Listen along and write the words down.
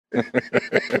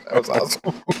That was awesome.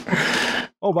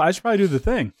 Oh, but I should probably do the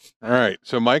thing. All right.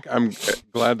 So, Mike, I'm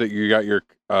glad that you got your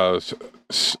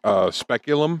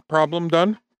speculum problem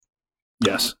done.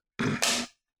 Yes.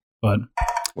 But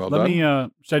Well let done. me,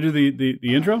 should I do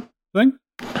the intro thing?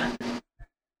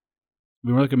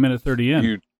 We were like a minute 30 in.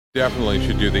 You definitely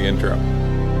should do the intro. All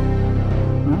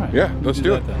right. Yeah, let's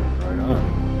do it. that then. Right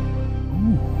on.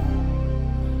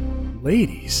 Ooh.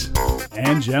 Ladies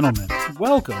and gentlemen,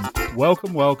 welcome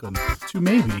to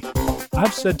maybe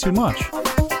I've said too much.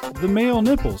 The male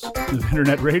nipples of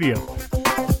internet radio.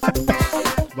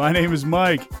 My name is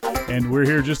Mike, and we're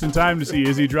here just in time to see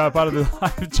Izzy drop out of the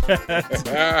live chat.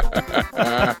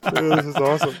 This is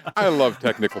awesome. I love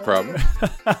technical problems.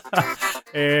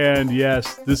 And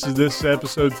yes, this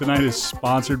episode tonight is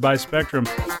sponsored by Spectrum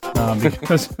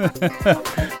because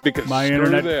my screw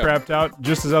internet them. crapped out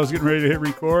just as I was getting ready to hit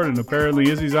record, and apparently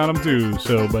Izzy's on them too.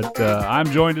 So, but I'm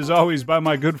joined as always by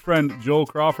my good friend Joel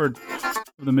Crawford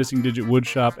of the Missing Digit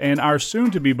Woodshop, and our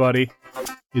soon-to-be buddy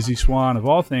Izzy Swan of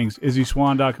all things,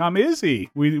 IzzySwan.com. Izzy,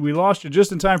 we lost you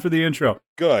just in time for the intro.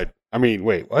 Good. I mean,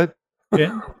 wait, what?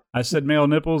 Yeah, I said male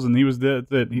nipples, and he was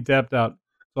he tapped out.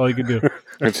 That's all he could do.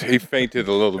 He fainted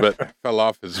a little bit, fell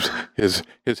off his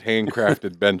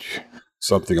handcrafted bench.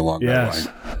 Something along Yes.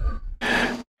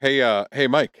 that line. Hey,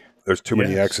 Mike. There's too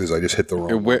many Yes. X's. I just hit the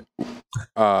wrong Where,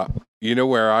 one. you know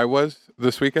where I was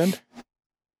this weekend?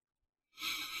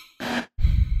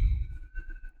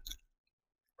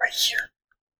 Right here.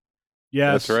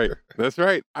 Yes, That's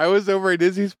right. I was over at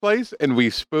Izzy's place, and we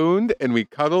spooned and we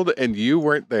cuddled, and you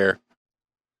weren't there.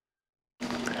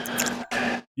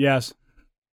 Yes.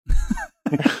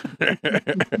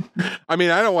 I mean,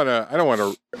 I don't want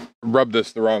to rub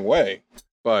this the wrong way,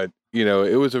 but you know,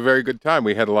 it was a very good time.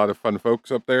 We had a lot of fun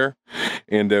folks up there,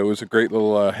 and it was a great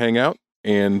little hangout.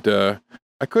 And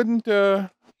I couldn't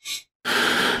have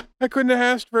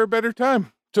asked for a better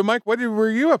time. So, Mike, what were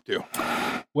you up to?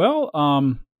 Well,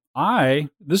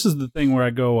 this is the thing where I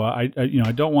go, I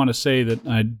don't want to say that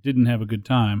I didn't have a good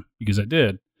time because I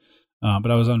did,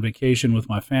 but I was on vacation with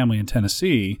my family in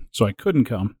Tennessee, so I couldn't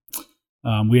come.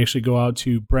 We actually go out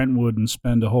to Brentwood and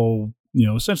spend a whole,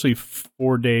 essentially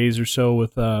 4 days or so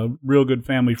with real good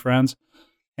family friends,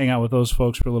 hang out with those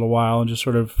folks for a little while, and just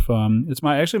sort of, it's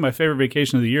my favorite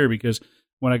vacation of the year because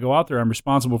when I go out there, I'm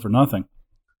responsible for nothing,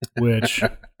 which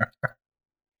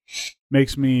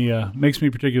makes me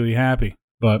particularly happy.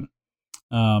 But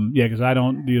because I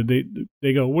don't,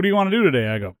 they go, what do you want to do today?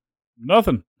 I go,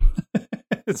 nothing.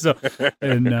 So,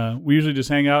 and we usually just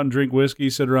hang out and drink whiskey,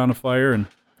 sit around a fire, and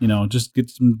just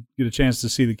get a chance to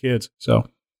see the kids. So,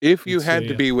 If you had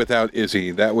to be without Izzy,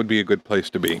 that would be a good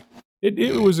place to be.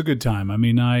 it was a good time. I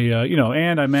mean,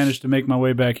 and I managed to make my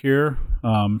way back here,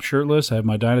 shirtless. I have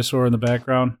my dinosaur in the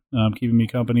background, keeping me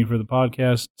company for the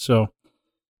podcast. So,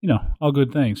 all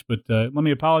good things. But let me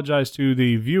apologize to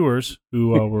the viewers who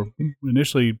were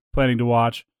initially planning to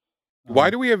watch. Why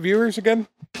do we have viewers again?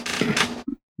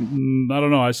 I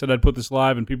don't know. I said I'd put this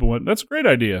live, and people went, "That's a great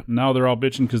idea." Now they're all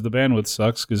bitching because the bandwidth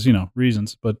sucks, because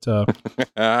reasons. But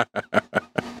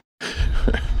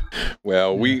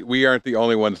well, we aren't the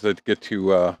only ones that get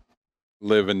to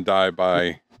live and die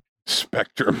by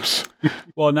spectrums.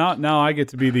 well, now I get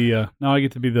to be the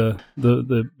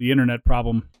internet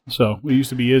problem. So we used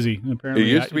to be Izzy. Apparently,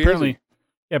 It used to be Izzy.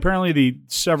 Yeah, apparently the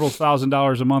several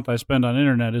 $1,000s a month I spend on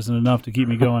internet isn't enough to keep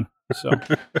me going. So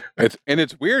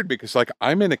It's weird because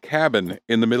I'm in a cabin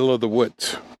in the middle of the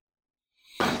woods.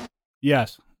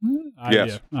 yes,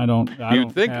 Yes. I don't.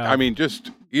 You'd think. I mean,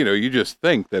 you just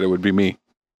think that it would be me.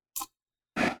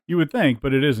 You would think,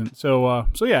 but it isn't. So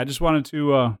yeah, I just wanted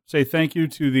to say thank you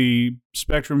to the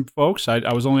Spectrum folks.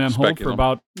 I was only on hold for Speculum.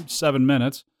 about 7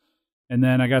 minutes, and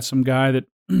then I got some guy that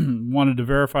wanted to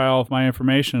verify all of my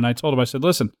information, and I told him, I said,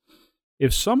 listen,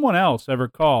 if someone else ever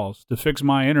calls to fix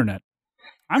my internet,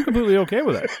 I'm completely okay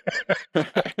with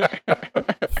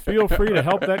it. Feel free to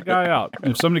help that guy out.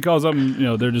 If somebody calls up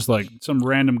and, they're just like some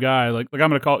random guy, like I'm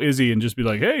going to call Izzy and just be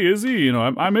like, hey, Izzy,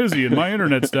 I'm Izzy and my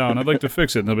internet's down. I'd like to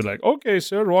fix it. And they'll be like, okay,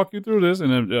 sir, walk you through this. And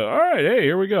then, all right, hey,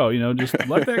 here we go. Just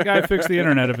let that guy fix the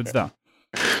internet if it's down.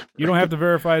 You don't have to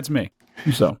verify it's me.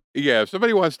 So Yeah, if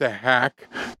somebody wants to hack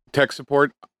tech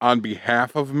support on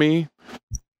behalf of me,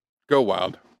 go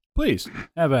wild. please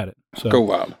have at it. So Go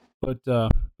wild. But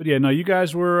yeah, no, you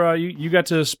guys were you got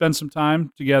to spend some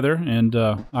time together, and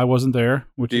I wasn't there,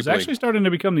 which is Deeply. actually starting to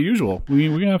become the usual.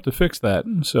 We're gonna have to fix that.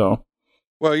 So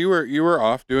Well, you were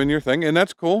off doing your thing, and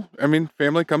that's cool. I mean,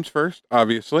 family comes first,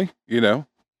 obviously.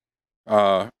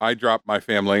 I dropped my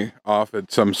family off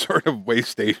at some sort of way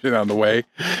station on the way,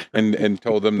 and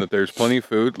told them that there's plenty of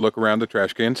food. Look around the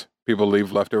trash cans; people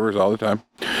leave leftovers all the time.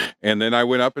 And then I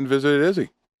went up and visited Izzy.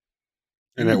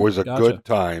 And it was a Gotcha. good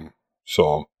time.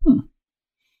 So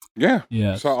Yeah.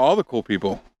 Yes. Saw all the cool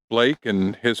people. Blake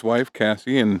and his wife,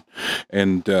 Cassie, and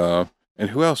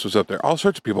who else was up there? All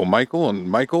sorts of people. Michael,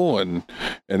 and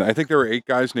I think there were 8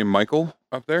 guys named Michael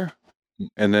up there.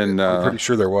 And then I'm pretty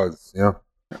sure there was. Yeah.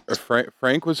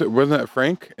 Frank wasn't that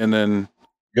Frank? And then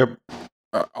Yep.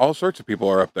 all sorts of people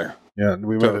are up there. Yeah. And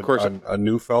we So, met of course- a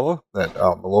new fella that a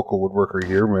local woodworker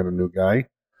here met a new guy.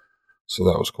 So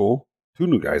that was cool. 2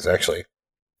 new guys actually.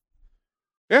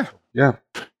 Yeah. Yeah.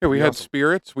 Yeah, we had Awesome.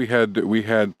 spirits. We had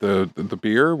the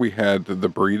beer. We had the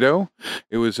burrito.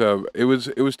 It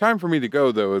was time for me to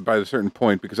go though by a certain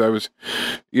point because I was,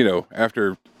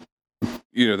 after,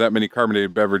 that many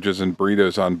carbonated beverages and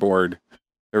burritos on board,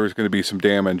 there was going to be some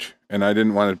damage, and I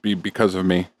didn't want it to be because of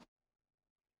me.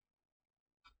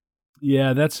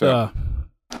 Yeah, that's So-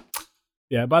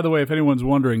 yeah, by the way, if anyone's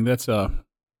wondering, that's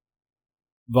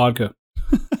vodka.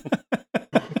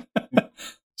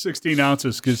 16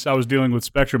 ounces because I was dealing with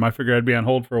Spectrum. I figured I'd be on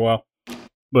hold for a while.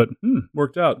 But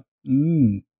worked out.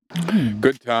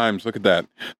 Good times. Look at that.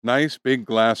 Nice big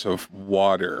glass of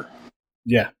water.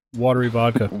 Yeah, watery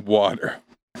vodka. Water.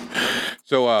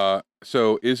 So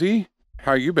Izzy,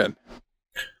 how you been?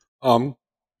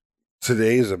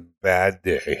 Today is a bad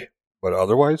day, but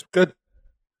otherwise good.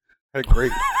 Had a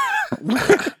great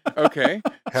Okay.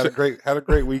 had a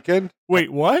great weekend.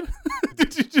 Wait, what?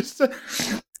 Did you just say?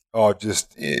 Oh, this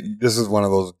is one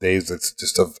of those days that's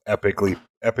just of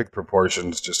epic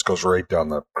proportions. Just goes right down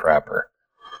the crapper.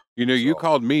 You So-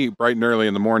 called me bright and early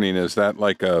in the morning. Is that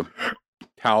like a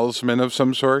talisman of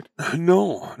some sort?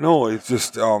 No, it's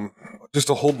just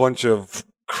a whole bunch of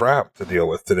crap to deal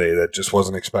with today that just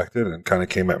wasn't expected and kind of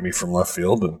came at me from left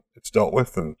field, and it's dealt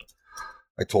with. And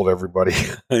I told everybody,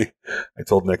 I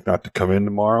told Nick not to come in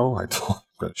tomorrow. I'm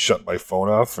going to shut my phone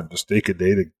off and just take a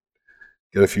day to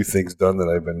get a few things done that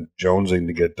I've been jonesing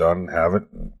to get done and haven't.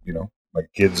 And, my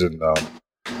kids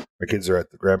are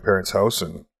at the grandparents' house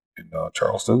in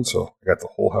Charleston, so I got the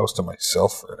whole house to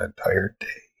myself for an entire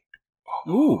day.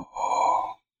 Ooh.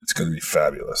 It's going to be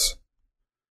fabulous.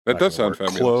 That I'm does gonna sound wear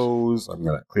fabulous. Clothes. I'm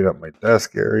going to clean up my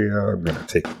desk area. I'm going to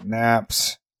take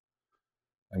naps.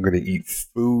 I'm going to eat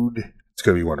food. It's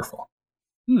going to be wonderful.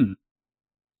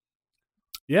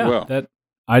 Yeah, Well.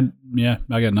 I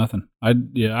got nothing.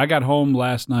 I got home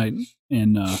last night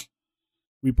and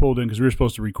we pulled in because we were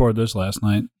supposed to record this last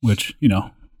night, which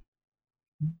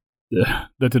that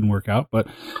didn't work out. But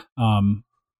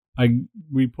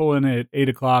we pull in at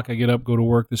 8:00. I get up, go to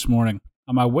work this morning.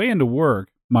 On my way into work,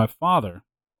 my father,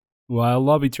 who I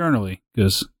love eternally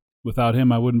because without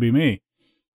him I wouldn't be me,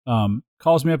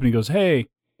 calls me up and he goes, "Hey,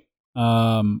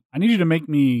 I need you to make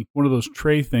me one of those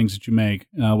tray things that you make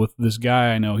with this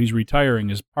guy I know. He's retiring.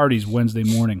 His party's Wednesday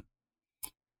morning."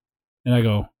 And I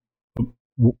go,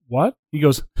 "What?" He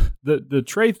goes, "The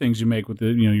tray things you make with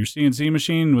the your CNC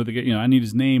machine with the I need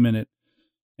his name in it,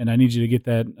 and I need you to get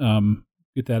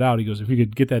that out." He goes, "If you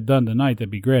could get that done tonight, that'd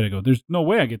be great." I go, "There's no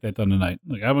way I get that done tonight.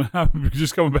 Like I'm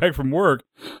just coming back from work,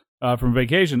 from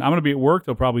vacation. I'm going to be at work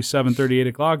till probably 7:30,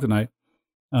 8:00 tonight."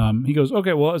 He goes,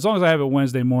 "Okay, well, as long as I have it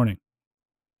Wednesday morning."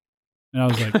 And I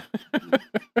was like,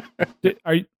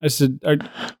 I said, are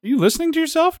you listening to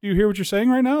yourself? Do you hear what you're saying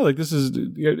right now? Like,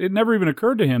 it never even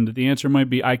occurred to him that the answer might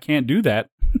be, I can't do that.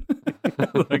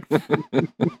 Like,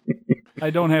 I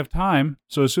don't have time.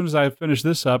 So as soon as I finish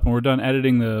this up and we're done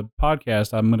editing the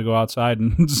podcast, I'm going to go outside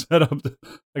and set up.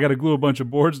 I got to glue a bunch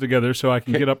of boards together so I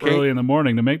can get up early in the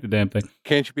morning to make the damn thing.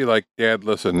 Can't you be like, Dad,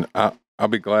 listen, I'll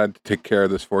be glad to take care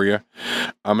of this for you.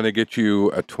 I'm going to get you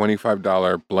a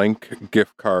 $25 blank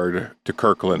gift card to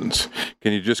Kirkland's.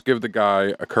 Can you just give the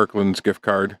guy a Kirkland's gift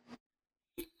card?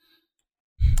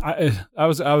 I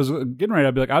was getting ready.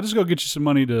 I'd be like, I'll just go get you some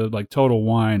money to like Total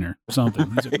Wine or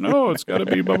something. He's like, no, it's got to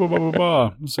be blah blah blah blah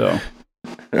blah. So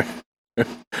yeah,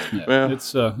 Well.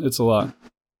 it's a lot.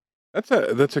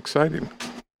 That's exciting.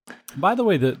 By the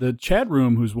way, the chat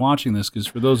room who's watching this, because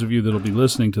for those of you that'll be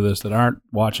listening to this that aren't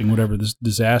watching whatever this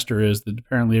disaster is that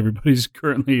apparently everybody's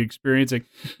currently experiencing,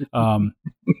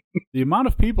 the amount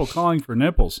of people calling for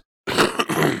nipples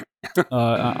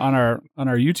on our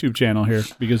YouTube channel here,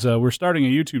 because we're starting a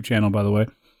YouTube channel, by the way.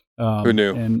 Who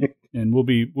knew? And we'll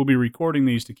be recording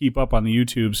these to keep up on the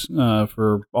YouTubes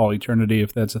for all eternity,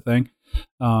 if that's a thing.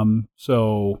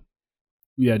 So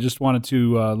yeah, just wanted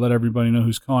to let everybody know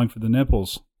who's calling for the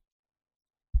nipples.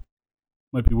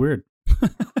 Might be weird.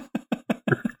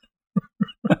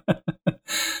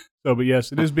 So, but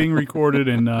yes, it is being recorded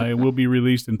and it will be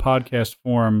released in podcast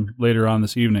form later on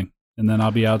this evening. And then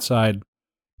I'll be outside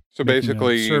So making a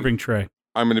basically, serving tray.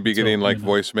 I'm going to be So, getting like you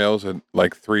know. voicemails at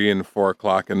like 3 and 4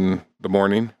 o'clock in the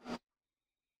morning.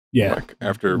 Yeah. Like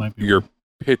after Might be your one.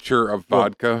 pitcher of Well,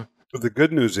 vodka. But the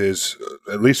good news is,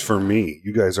 at least for me,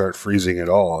 you guys aren't freezing at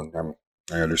all, and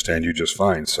I understand you just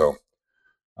fine. So,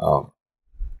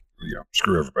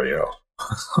 screw everybody else.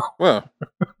 Well,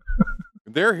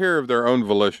 they're here of their own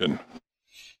volition.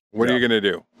 What are you going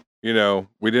to do? You know,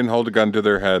 we didn't hold a gun to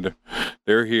their head.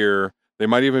 They're here. They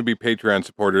might even be Patreon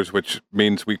supporters, which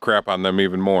means we crap on them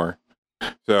even more.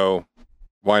 So,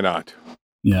 why not?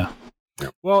 Yeah.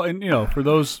 Well, and for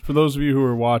those of you who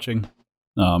are watching,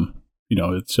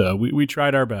 it's we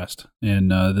tried our best,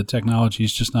 and the technology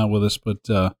is just not with us. But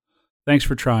thanks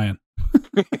for trying.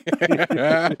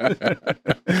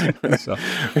 So,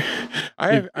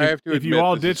 I have to. If you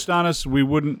all ditched on us, we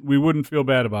wouldn't feel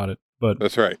bad about it. But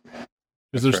that's right.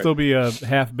 Because there'll still be a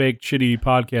half-baked, shitty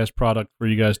podcast product for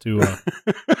you guys to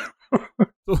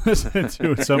listen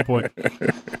to at some point.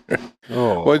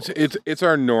 Oh, well, it's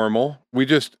our normal. We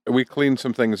clean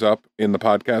some things up in the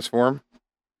podcast form,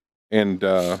 and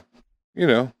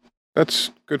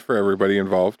that's good for everybody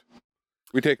involved.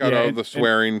 We take out all the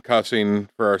swearing, cussing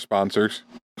for our sponsors.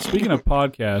 Speaking of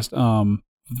podcast,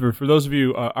 for those of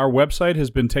you, our website has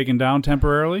been taken down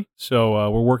temporarily, so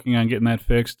we're working on getting that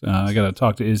fixed. I got to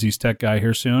talk to Izzy's tech guy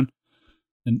here soon,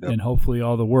 and hopefully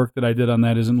all the work that I did on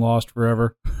that isn't lost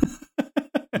forever.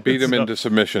 Beat him into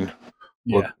submission.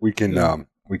 Yeah, well, we can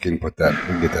get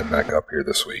that back up here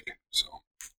this week. So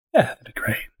yeah, that'd be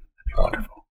great. That'd be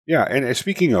wonderful. Yeah, and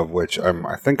speaking of which,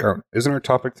 I think isn't our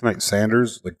topic tonight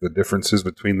Sanders, like the differences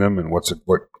between them and what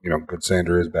good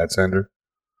sander is, bad sander.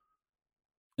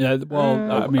 Yeah,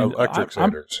 well, I mean, electric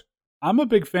sanders. I'm a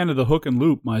big fan of the hook and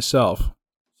loop myself.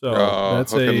 So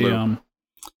that's hook and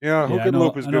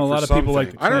loop is good. I know a lot of people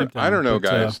like the I don't know,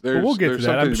 guys. We'll get to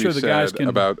that. I'm sure the guys can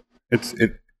about it.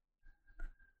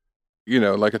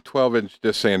 Like a 12-inch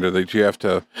disc sander that you have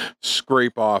to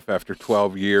scrape off after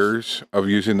 12 years of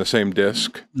using the same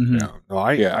disc. Mm-hmm. Yeah. No,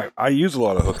 I use a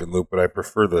lot of hook and loop, but I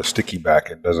prefer the sticky back.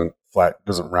 It doesn't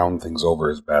round things over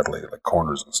as badly, like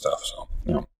corners and stuff. So,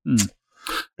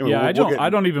 Anyway, I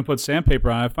don't even put sandpaper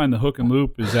on. I find the hook and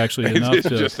loop is actually enough. It's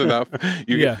just enough.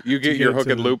 You get your hook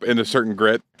and loop in a certain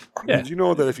grit. Yeah. Did you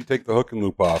know that if you take the hook and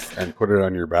loop off and put it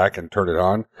on your back and turn it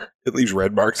on, it leaves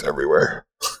red marks everywhere?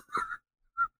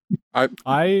 I'm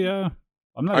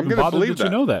not even bothered that you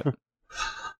know that.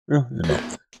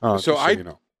 Yeah, so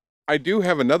I do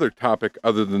have another topic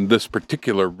other than this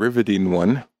particular riveting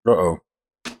one. Uh-oh.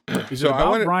 Is it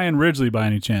about Ryan Ridgely by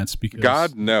any chance? Because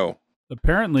God, no.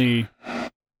 Apparently,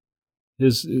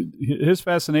 his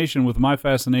fascination with my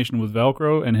fascination with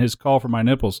Velcro and his call for my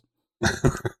nipples.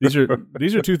 These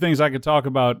are two things I could talk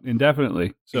about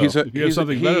indefinitely. So if you have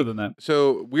something better than that.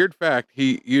 So weird fact,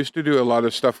 he used to do a lot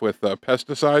of stuff with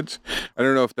pesticides. I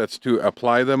don't know if that's to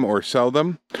apply them or sell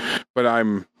them, but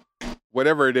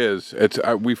whatever it is,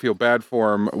 we feel bad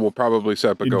for him. We'll probably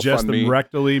set up a GoFundMe. Ingest them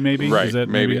rectally, maybe. Right? Is that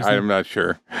maybe I'm not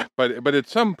sure, but at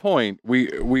some point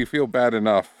we feel bad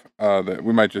enough that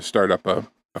we might just start up a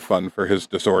fund for his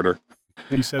disorder.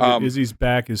 He said that Izzy's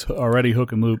back is already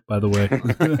hook and loop, by the way.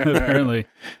 Apparently.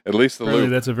 At least the loop.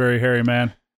 That's a very hairy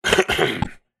man. I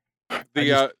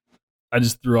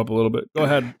just threw up a little bit. Go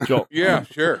ahead, Joel. Yeah,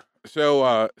 sure. So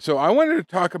I wanted to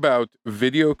talk about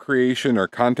video creation or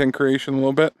content creation a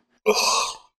little bit.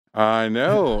 I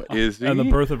know, Izzy. And the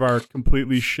birth of our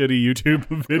completely shitty YouTube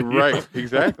video. Right,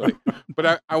 exactly.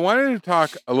 But I wanted to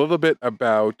talk a little bit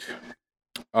about,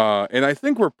 and I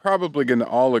think we're probably going to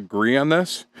all agree on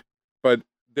this, but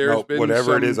there's been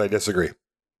whatever it is, I disagree.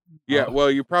 Yeah, well,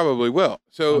 you probably will.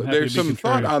 So there's some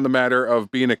thought on the matter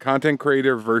of being a content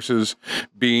creator versus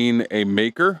being a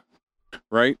maker,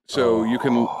 right? So you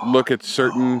can look at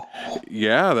certain,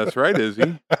 yeah, that's right,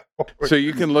 Izzy. So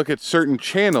you can look at certain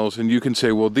channels and you can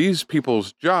say, well, these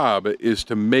people's job is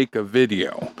to make a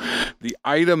video. The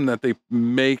item that they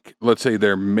make, let's say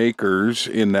they're makers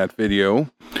in that video,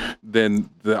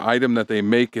 then the item that they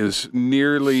make is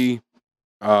nearly,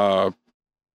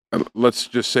 let's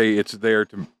just say it's there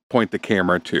to point the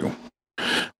camera to.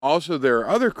 Also, there are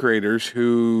other creators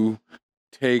who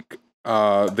take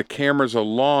the cameras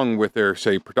along with their,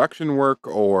 say, production work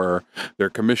or their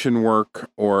commission work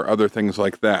or other things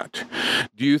like that.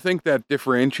 Do you think that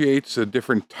differentiates a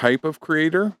different type of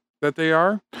creator that they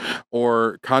are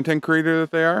or content creator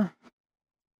that they are?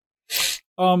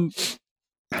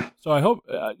 So I hope,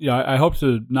 I hope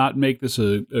to not make this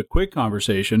a quick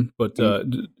conversation, but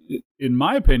in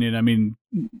my opinion, I mean,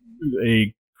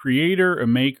 a creator, a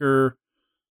maker,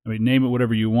 I mean, name it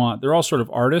whatever you want. They're all sort of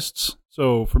artists.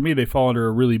 So for me, they fall under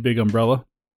a really big umbrella,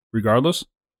 regardless.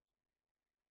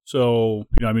 So,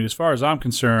 I mean, as far as I'm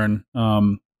concerned,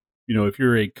 if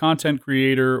you're a content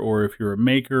creator or if you're a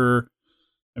maker,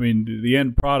 I mean, the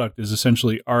end product is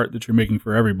essentially art that you're making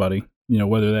for everybody.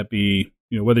 Whether that be,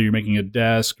 whether you're making a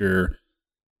desk or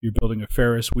you're building a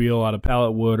Ferris wheel out of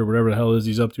pallet wood or whatever the hell is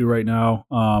he's up to right now.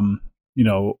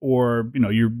 Or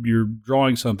you're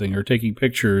drawing something or taking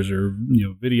pictures or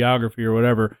videography or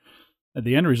whatever.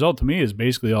 The end result to me is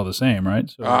basically all the same, right?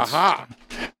 So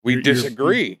we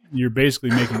disagree. You're basically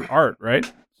making art, right?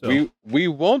 So we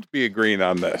won't be agreeing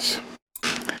on this.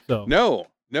 So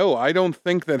No, I don't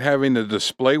think that having a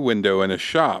display window in a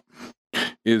shop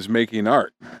is making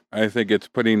art. I think it's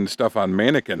putting stuff on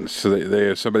mannequins so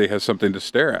that somebody has something to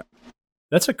stare at.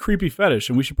 That's a creepy fetish,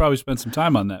 and we should probably spend some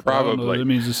time on that. Probably. I don't know that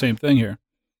means the same thing here.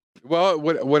 Well,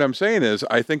 what I'm saying is,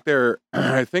 I think there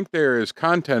is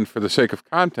content for the sake of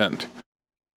content,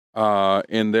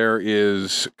 and there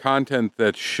is content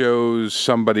that shows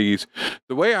somebody's.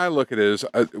 The way I look at it is,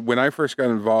 when I first got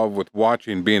involved with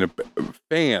watching, being a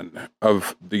fan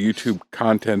of the YouTube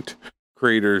content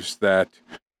creators that,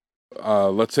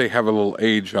 let's say, have a little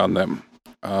age on them.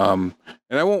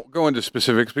 And I won't go into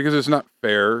specifics because it's not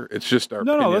fair. It's just our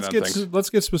opinion on things. Let's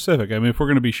get specific. I mean, if we're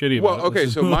going to be shitty about it. Well, okay,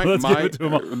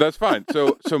 so that's fine.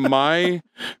 So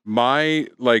my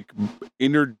like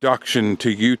introduction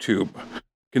to YouTube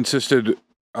consisted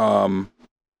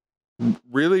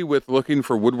really with looking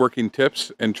for woodworking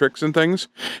tips and tricks and things.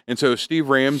 And so Steve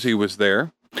Ramsey was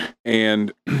there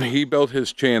and he built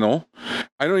his channel.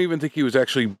 I don't even think he was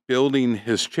actually building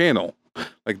his channel.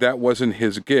 Like that wasn't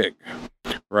his gig,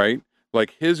 right?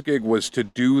 Like his gig was to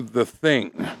do the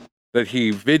thing that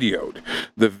he videoed.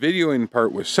 The videoing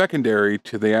part was secondary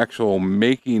to the actual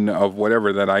making of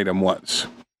whatever that item was,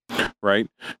 right?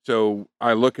 So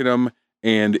I look at him,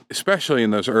 and especially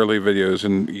in those early videos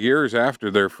and years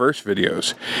after their first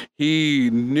videos,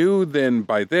 he knew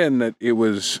by then that it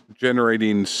was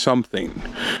generating something,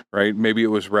 right? Maybe it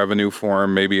was revenue for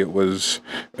him. Maybe it was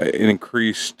an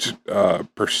increased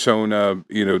persona,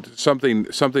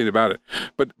 something about it.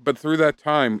 But through that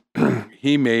time,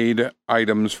 he made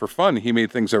items for fun. He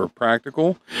made things that were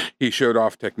practical. He showed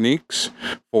off techniques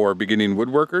for beginning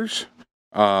woodworkers.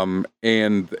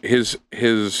 And his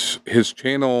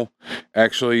channel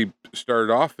actually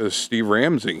started off as Steve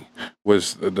Ramsey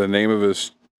was the name of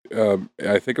his,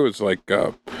 I think it was like,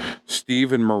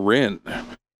 Steve and Marin.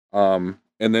 And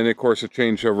then of course it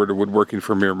changed over to Woodworking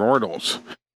for Mere Mortals.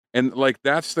 And like,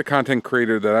 that's the content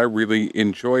creator that I really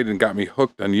enjoyed and got me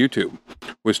hooked on YouTube,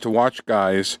 was to watch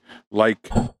guys like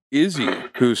Izzy,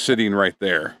 who's sitting right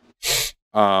there.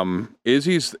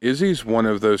 Izzy's one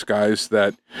of those guys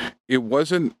that it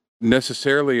wasn't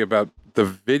necessarily about the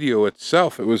video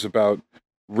itself. It was about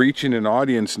reaching an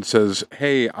audience and says,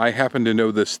 hey, I happen to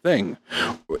know this thing.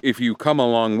 If you come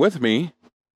along with me,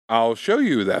 I'll show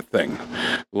you that thing.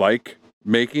 Like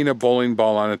making a bowling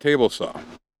ball on a table saw,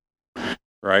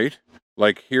 right?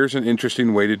 Like, here's an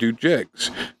interesting way to do jigs.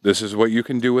 This is what you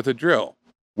can do with a drill,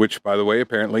 which, by the way,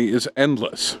 apparently is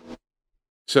endless.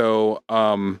 So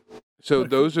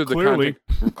those are the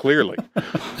clearly.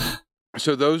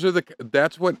 So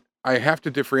that's what I have to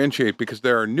differentiate, because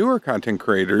there are newer content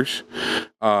creators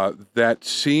that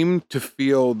seem to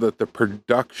feel that the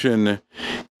production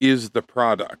is the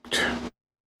product,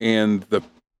 and the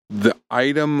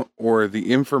item or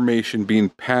the information being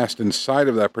passed inside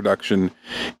of that production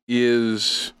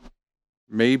is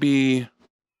maybe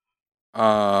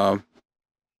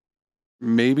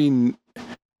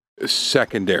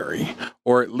secondary,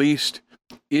 or at least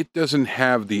it doesn't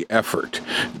have the effort.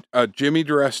 Jimmy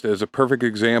DiResta is a perfect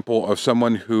example of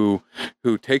someone who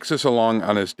takes us along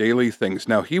on his daily things.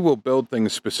 Now, he will build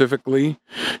things specifically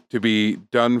to be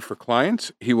done for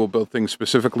clients. He will build things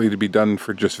specifically to be done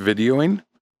for just videoing.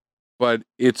 But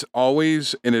it's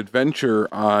always an adventure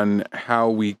on how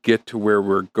we get to where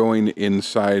we're going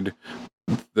inside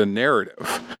the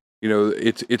narrative.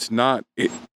 It's not...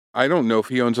 I don't know if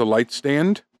he owns a light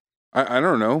stand. I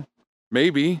don't know.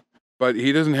 Maybe. But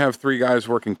he doesn't have 3 guys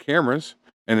working cameras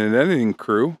and an editing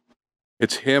crew.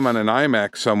 It's him on an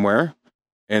iMac somewhere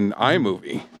and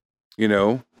iMovie,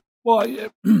 Well,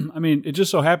 I mean, it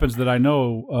just so happens that I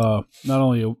know not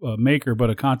only a maker, but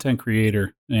a content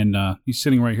creator, and he's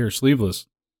sitting right here sleeveless.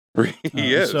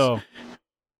 He is. So,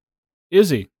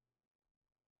 Izzy.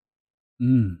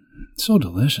 So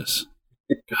delicious.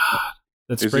 God.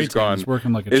 That spray tan is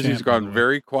working like a champ. Izzy's gone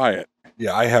very quiet.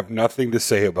 Yeah, I have nothing to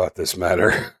say about this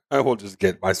matter. I will just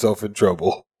get myself in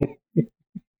trouble.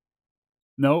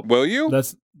 Nope. Will you?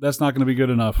 That's not going to be good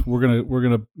enough. We're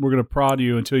gonna prod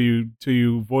you until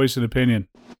you voice an opinion.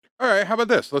 All right. How about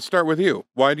this? Let's start with you.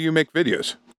 Why do you make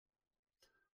videos?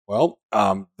 Well,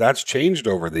 that's changed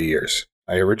over the years.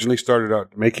 I originally started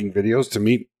out making videos to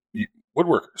meet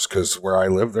woodworkers because where I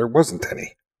live, there wasn't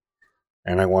any.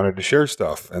 And I wanted to share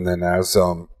stuff. And then as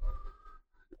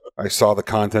I saw the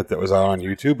content that was out on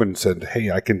YouTube and said, hey,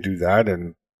 I can do that.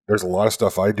 And there's a lot of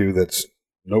stuff I do that's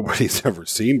nobody's ever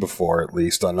seen before, at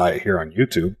least here on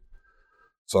YouTube.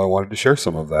 So I wanted to share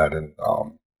some of that. And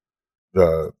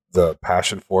the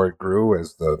passion for it grew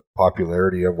as the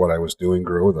popularity of what I was doing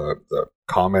grew. The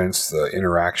comments, the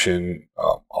interaction,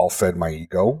 all fed my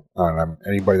ego. And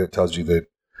anybody that tells you that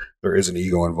there is an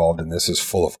ego involved in this is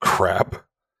full of crap.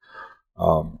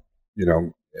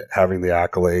 Having the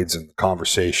accolades and the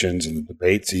conversations and the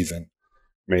debates even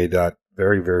made that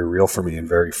very, very real for me and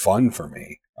very fun for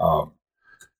me.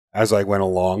 As I went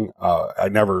along,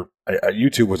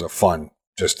 YouTube was a fun,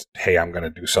 just, hey, I'm going to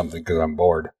do something because I'm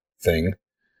bored thing.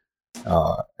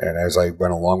 And as I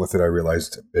went along with it, I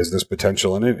realized business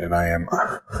potential in it, and I am,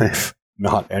 if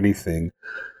not anything,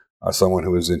 someone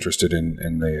who is interested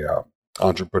in the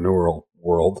entrepreneurial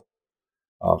world.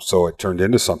 So it turned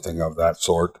into something of that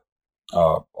sort.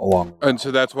 And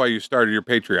so that's why you started your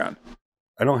Patreon.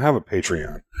 I don't have a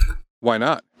Patreon. Why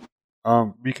not?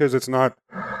 Because it's not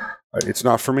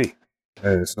for me.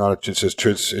 And it's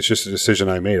just a decision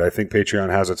I made. I think Patreon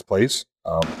has its place.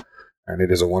 And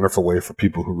it is a wonderful way for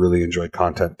people who really enjoy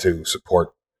content to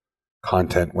support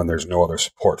content when there's no other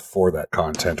support for that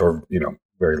content, or,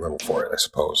 very little for it, I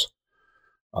suppose.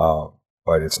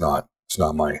 But it's not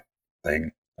my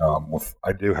thing.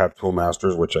 I do have Tool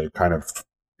Masters, which I kind of,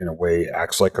 in a way,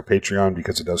 acts like a Patreon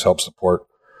because it does help support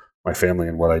my family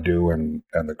and what I do and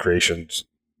the creations,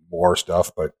 more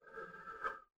stuff. But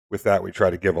with that, we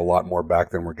try to give a lot more back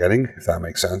than we're getting, if that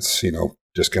makes sense.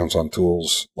 Discounts on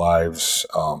tools, lives,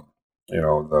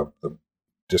 the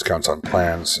discounts on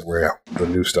plans, where the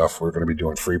new stuff, we're going to be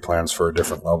doing free plans for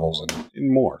different levels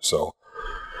and more. So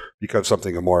becomes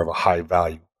something of more of a high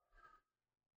value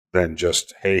than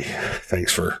just, hey,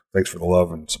 thanks for the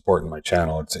love and support in my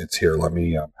channel. It's here. Let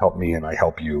me help me and I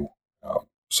help you.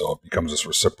 So it becomes this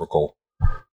reciprocal,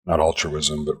 not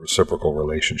altruism, but reciprocal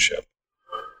relationship,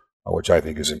 which I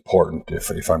think is important.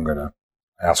 If I'm going to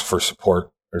ask for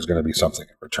support, there's going to be something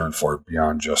in return for it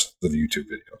beyond just the YouTube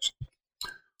videos.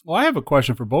 Well, I have a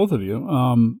question for both of you.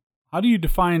 How do you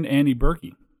define Andy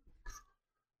Berkey?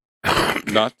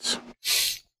 Nuts.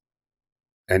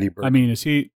 Andy Berkey. I mean, is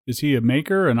he a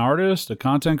maker, an artist, a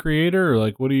content creator, or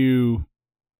like, what do you?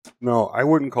 No, I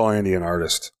wouldn't call Andy an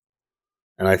artist,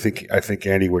 and I think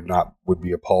Andy would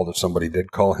be appalled if somebody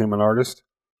did call him an artist.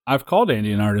 I've called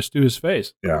Andy an artist to his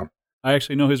face. Yeah, I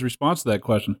actually know his response to that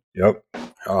question. Yep,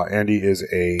 Andy is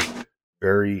a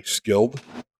very skilled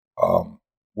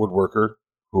woodworker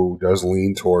who does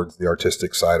lean towards the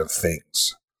artistic side of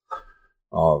things.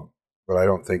 But I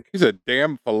don't think he's a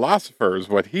damn philosopher is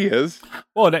what he is.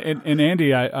 Well, and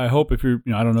Andy, I hope if you're,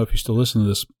 I don't know if you still listen to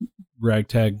this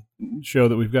ragtag show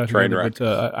that we've got here, but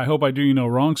I hope I do you no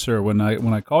wrong, sir, when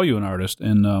I call you an artist.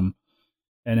 And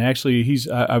actually he's,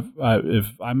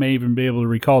 if I may even be able to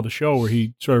recall the show where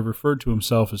he sort of referred to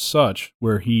himself as such,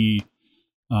 where he,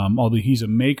 although he's a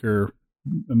maker,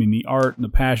 I mean, the art and the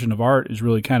passion of art is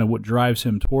really kind of what drives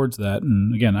him towards that.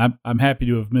 And again, I'm happy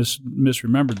to have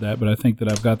misremembered that, but I think that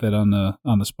I've got that on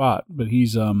the spot. But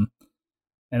he's and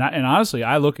honestly,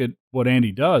 I look at what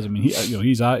Andy does. I mean,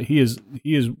 he is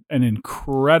an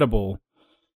incredible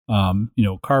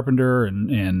carpenter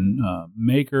and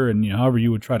maker, and however you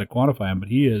would try to quantify him. But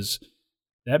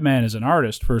that man is an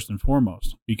artist first and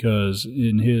foremost, because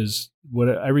in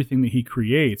everything that he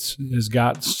creates has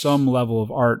got some level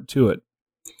of art to it.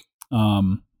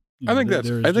 I think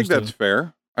that's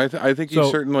fair. I think he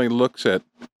certainly looks at.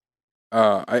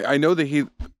 I know that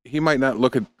he might not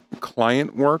look at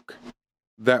client work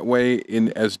that way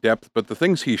in as depth, but the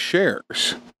things he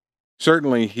shares,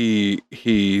 certainly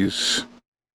he's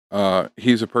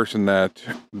a person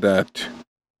that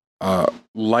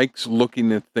likes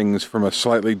looking at things from a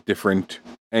slightly different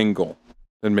angle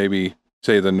than maybe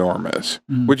say the norm is,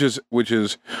 which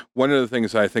is one of the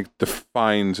things I think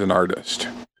defines an artist.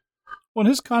 Well,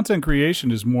 his content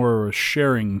creation is more a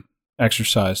sharing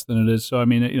exercise than it is. So, I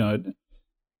mean,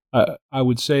 I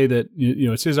would say that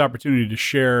it's his opportunity to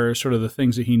share sort of the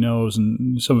things that he knows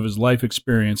and some of his life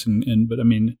experience, but I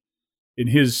mean,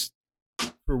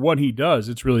 for what he does,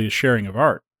 it's really a sharing of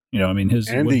art. I mean,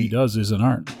 what he does is an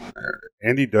art.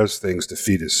 Andy does things to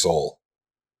feed his soul.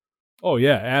 Oh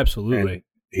yeah, absolutely.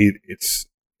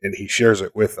 And he shares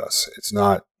it with us. It's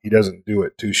not, he doesn't do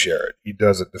it to share it. He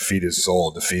does it to feed his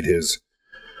soul, to feed his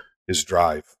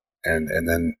drive. And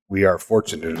then we are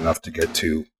fortunate enough to get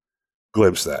to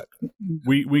glimpse that.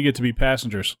 We get to be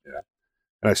passengers. Yeah.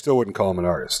 and I still wouldn't call him an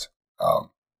artist.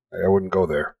 I wouldn't go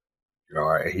there.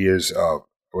 He is. I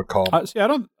would call him. See, I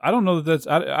don't know that that's.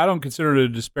 I don't consider it a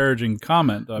disparaging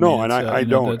comment. I don't. I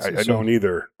don't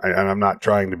either. And I'm not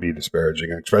trying to be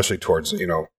disparaging, especially towards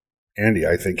Andy.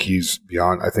 I think he's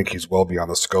beyond. I think he's well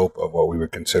beyond the scope of what we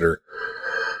would consider.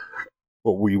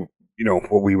 What we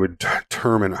would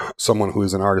term someone who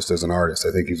is an artist as an artist.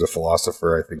 I think he's a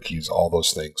philosopher. I think he's all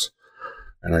those things,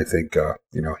 and I think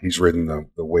he's ridden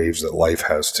the waves that life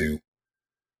has to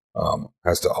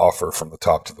offer from the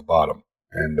top to the bottom,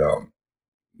 and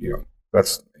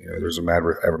that's there's a mad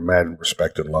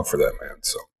respect and love for that man.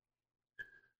 So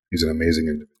he's an amazing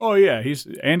individual. Oh yeah,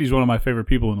 Andy's one of my favorite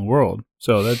people in the world.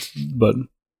 So but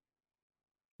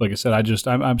like I said,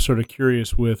 I'm sort of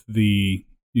curious with the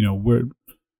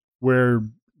where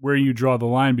you draw the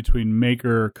line between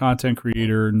maker, content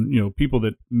creator, and people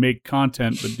that make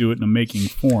content but do it in a making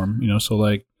form. So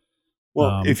like,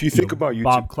 well, if you think about YouTube,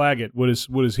 Bob Claggett, what is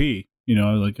he?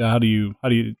 Like how do you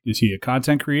is he a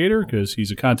content creator? Because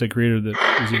he's a content creator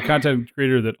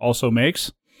that also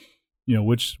makes.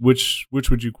 Which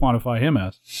would you quantify him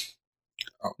as?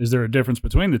 Is there a difference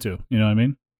between the two? You know what I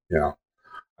mean? Yeah,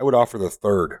 I would offer the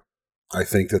third. I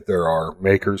think that there are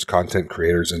makers, content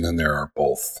creators, and then there are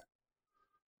both.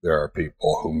 There are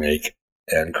people who make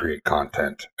and create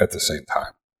content at the same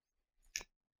time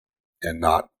and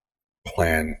not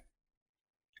plan.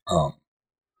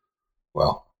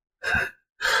 Well,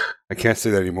 I can't say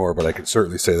that anymore, but I can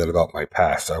certainly say that about my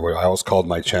past. I always called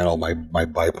my channel my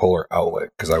bipolar outlet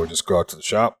because I would just go out to the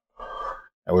shop.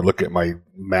 I would look at my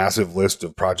massive list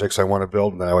of projects I want to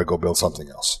build, and then I would go build something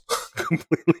else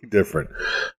completely different,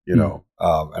 and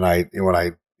I've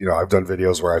done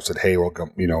videos where I've said, hey,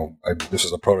 this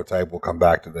is a prototype. We'll come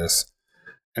back to this,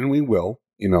 and we will,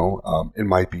 it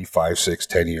might be 5, 6,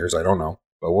 10 years. I don't know,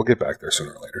 but we'll get back there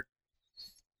sooner or later.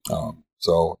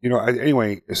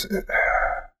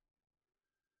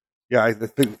 I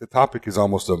think the topic is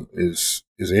almost is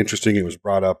interesting. It was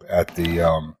brought up at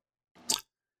the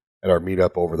at our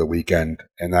meetup over the weekend,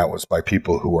 and that was by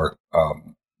people who are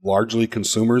largely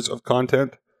consumers of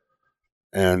content,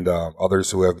 and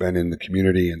others who have been in the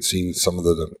community and seen some of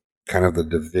the kind of the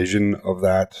division of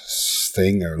that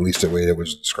thing, or at least the way that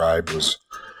was described was,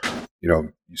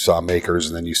 you saw makers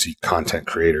and then you see content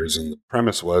creators, and the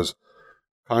premise was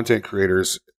content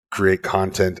creators create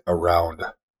content around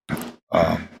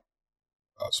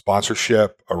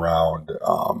sponsorship, around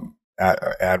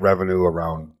ad revenue,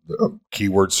 around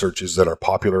keyword searches that are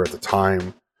popular at the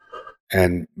time,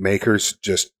 and makers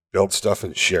just build stuff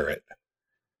and share it.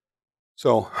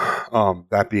 So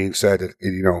that being said,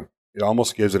 it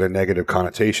almost gives it a negative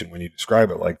connotation when you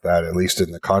describe it like that, at least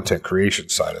in the content creation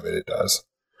side of it, it does.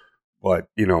 But,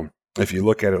 if you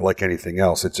look at it like anything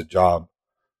else, it's a job.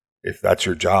 If that's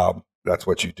your job, that's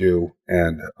what you do.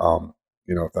 And,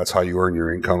 if that's how you earn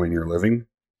your income and your living,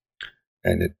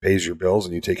 and it pays your bills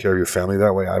and you take care of your family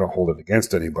that way, I don't hold it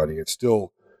against anybody. It's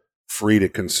still free to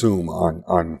consume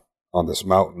on this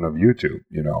mountain of YouTube,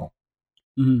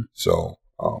 Mm-hmm. So,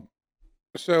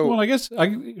 well, I guess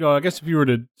if you were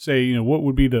to say, what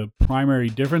would be the primary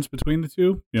difference between the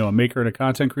two, a maker and a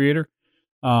content creator,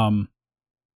 a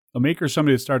maker is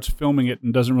somebody that starts filming it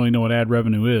and doesn't really know what ad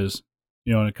revenue is,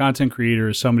 and a content creator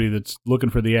is somebody that's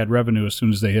looking for the ad revenue as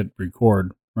soon as they hit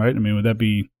record, right? I mean, would that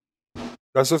be?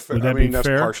 That's that's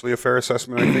fair? Partially a fair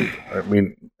assessment, I think. I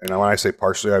mean, and when I say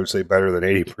partially, I would say better than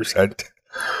 80%.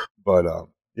 But I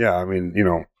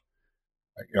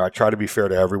try to be fair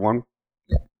to everyone.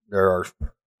 There are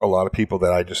a lot of people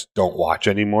that I just don't watch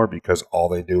anymore because all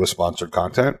they do is sponsored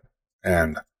content,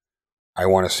 and I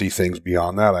want to see things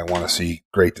beyond that. I want to see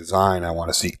great design. I want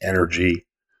to see energy.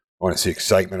 I want to see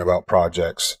excitement about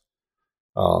projects,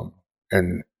 and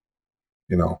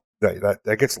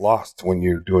that gets lost when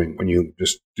you're doing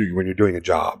a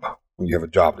job. When you have a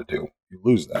job to do, you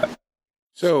lose that.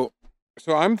 So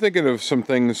I'm thinking of some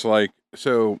things like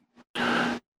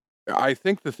I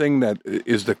think the thing that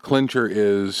is the clincher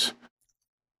is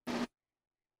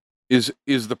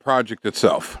the project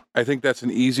itself. I think that's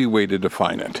an easy way to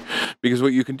define it, because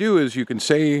what you can do is you can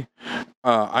say,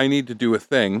 I need to do a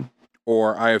thing,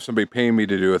 or I have somebody paying me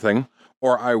to do a thing,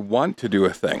 or I want to do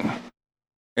a thing.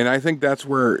 And I think that's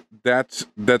the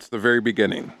very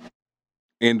beginning.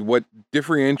 And what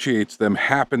differentiates them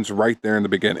happens right there in the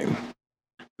beginning.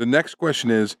 The next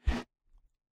question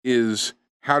is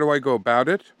how do I go about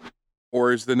it?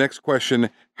 Or is the next question,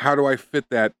 how do I fit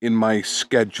that in my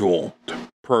scheduled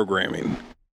programming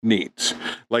needs?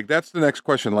 Like, that's the next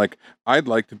question. Like, I'd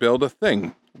like to build a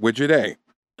thing, widget A.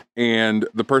 And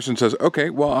the person says, okay,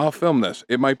 well, I'll film this.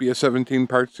 It might be a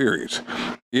 17-part series.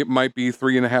 It might be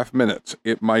 3.5 minutes.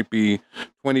 It might be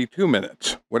 22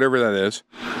 minutes, whatever that is.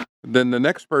 Then the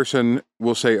next person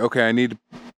will say, okay, I need to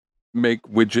make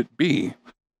widget B.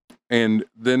 And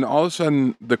then all of a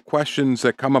sudden, the questions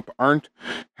that come up aren't,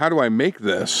 how do I make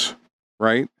this,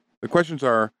 right? The questions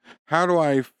are, how do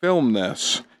I film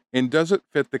this? And does it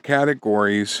fit the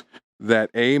categories that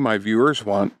A, my viewers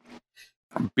want,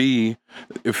 B,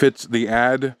 it fits the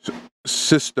ad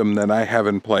system that I have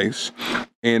in place,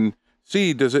 and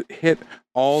C, does it hit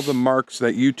all the marks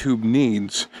that YouTube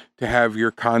needs to have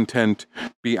your content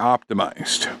be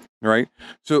optimized, right?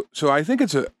 So I think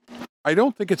I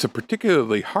don't think it's a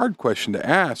particularly hard question to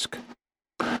ask,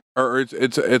 or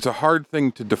it's a hard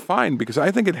thing to define, because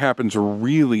I think it happens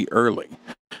really early.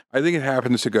 I think it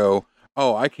happens to go,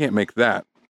 oh, I can't make that.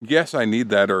 Yes, I need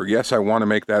that, or yes, I want to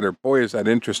make that, or boy, is that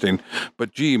interesting,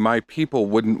 but gee, my people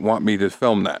wouldn't want me to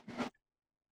film that,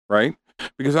 right?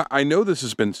 Because I know this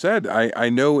has been said. I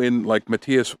know in like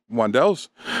Matthias Wandel's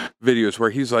videos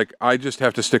where he's like, I just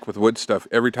have to stick with wood stuff.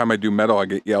 Every time I do metal, I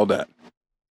get yelled at.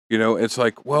 You know, it's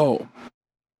like, well,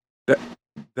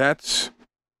 that's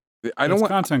I don't want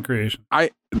content creation.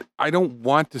 I don't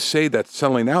want to say that's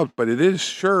selling out, but it is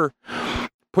sure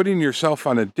putting yourself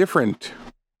on a different.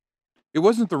 It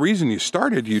wasn't the reason you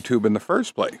started YouTube in the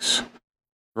first place,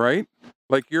 right?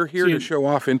 Like, you're here to show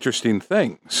off interesting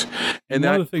things, and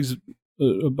one of the things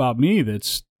about me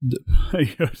that's,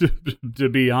 to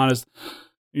be honest,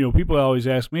 you know, people always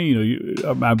ask me, you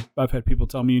know, I've had people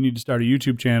tell me you need to start a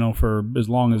YouTube channel for as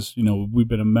long as, you know, we've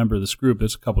been a member of this group.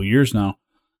 That's a couple of years now.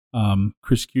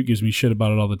 Chris Cute gives me shit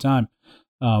about it all the time.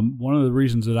 One of the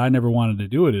reasons that I never wanted to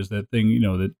do it is that thing, you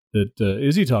know, that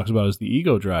Izzy talks about, is the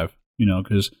ego drive, you know,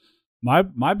 because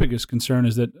my biggest concern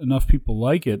is that enough people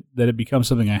like it that it becomes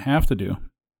something I have to do.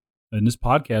 And this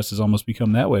podcast has almost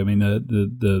become that way. I mean,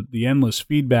 the endless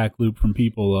feedback loop from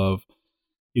people of,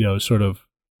 you know, sort of,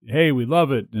 hey, we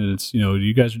love it, and it's, you know,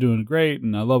 you guys are doing great,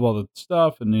 and I love all the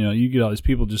stuff, and, you know, you get all these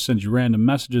people just send you random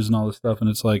messages and all this stuff, and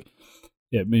it's like,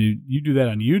 yeah, I mean, you do that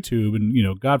on YouTube, and, you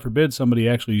know, God forbid somebody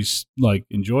actually like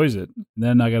enjoys it, and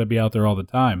then I got to be out there all the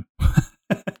time,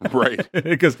 right?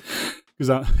 Because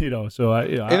I, you know, so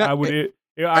I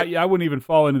wouldn't even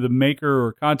fall into the maker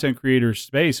or content creator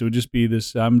space. It would just be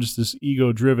this, I'm just this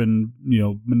ego-driven, you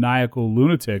know, maniacal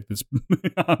lunatic that's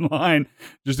online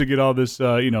just to get all this,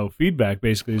 you know, feedback,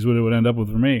 basically, is what it would end up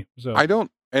with for me. So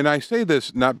and I say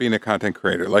this not being a content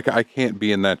creator, like, I can't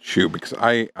be in that shoe, because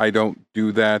I don't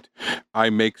do that. I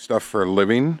make stuff for a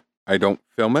living. I don't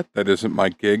film it. That isn't my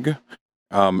gig.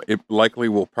 It likely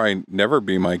will probably never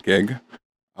be my gig.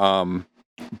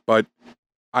 But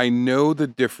I know the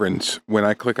difference when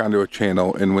I click onto a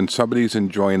channel and when somebody's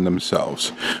enjoying themselves,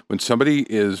 when somebody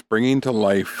is bringing to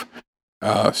life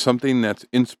something that's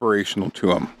inspirational to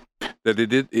them, that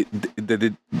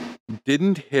it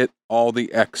didn't hit all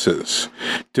the X's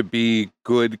to be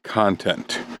good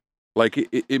content. Like,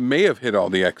 it may have hit all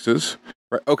the X's.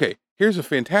 Right? Okay, here's a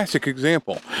fantastic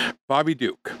example. Bobby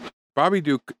Duke. Bobby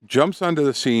Duke jumps onto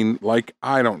the scene, like,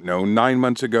 I don't know, 9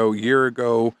 months ago, year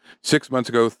ago, 6 months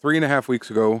ago, 3.5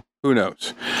 weeks ago, who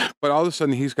knows? But all of a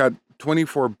sudden, he's got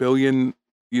 24 billion,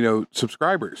 you know,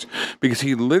 subscribers, because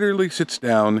he literally sits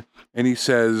down and he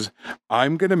says,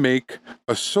 I'm going to make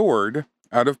a sword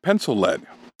out of pencil lead,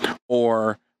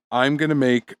 or I'm going to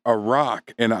make a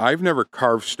rock, and I've never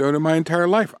carved stone in my entire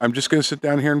life. I'm just going to sit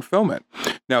down here and film it.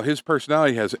 Now, his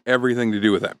personality has everything to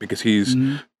do with that, because he's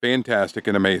fantastic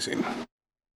and amazing,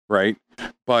 right?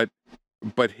 But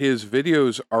his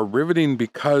videos are riveting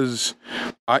because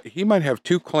he might have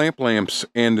 2 clamp lamps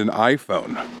and an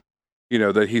iPhone, you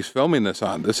know, that he's filming this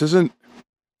on. This isn't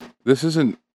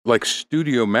like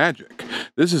studio magic.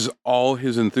 This is all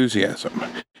his enthusiasm.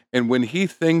 And when he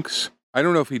thinks, I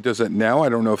don't know if he does that now. I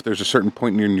don't know if there's a certain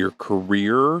point in your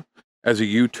career as a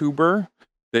YouTuber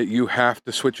that you have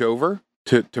to switch over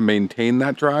to maintain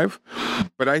that drive.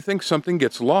 But I think something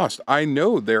gets lost. I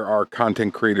know there are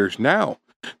content creators now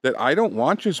that I don't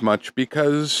watch as much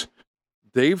because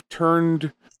they've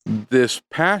turned this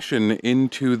passion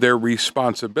into their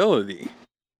responsibility.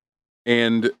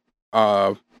 And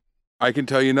I can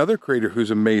tell you another creator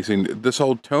who's amazing. This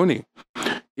old Tony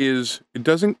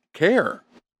doesn't care.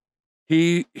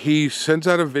 He sends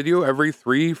out a video every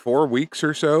 3-4 weeks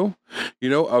or so, you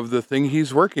know, of the thing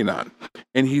he's working on.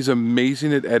 And he's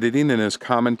amazing at editing and his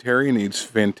commentary, and he's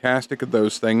fantastic at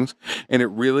those things. And it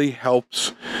really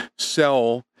helps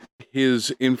sell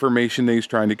his information that he's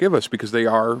trying to give us, because they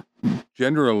are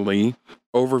generally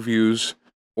overviews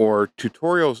or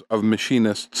tutorials of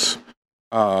machinists'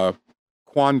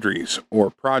 quandaries or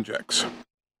projects.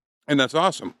 And that's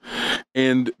awesome.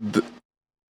 And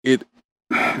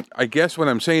I guess what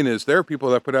I'm saying is there are people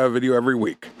that put out a video every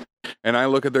week, and I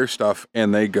look at their stuff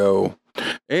and they go,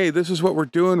 hey, this is what we're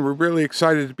doing. We're really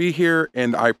excited to be here.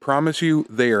 And I promise you,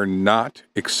 they are not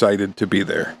excited to be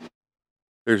there.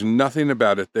 There's nothing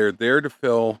about it. They're there to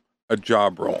fill a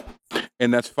job role,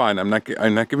 and that's fine. I'm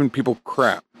not giving people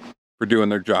crap for doing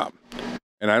their job.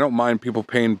 And I don't mind people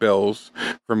paying bills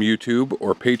from YouTube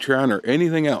or Patreon or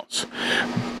anything else.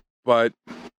 But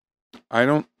I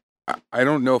don't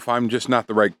know if I'm just not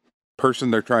the right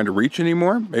person they're trying to reach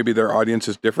anymore. Maybe their audience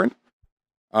is different.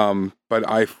 But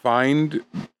I find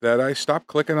that I stop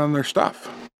clicking on their stuff.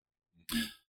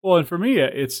 Well, and for me,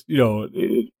 it's,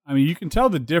 I mean, you can tell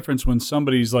the difference when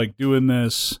somebody's like doing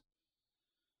this.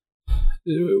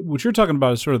 What you're talking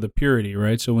about is sort of the purity,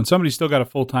 right? So when somebody's still got a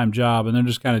full-time job and they're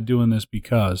just kind of doing this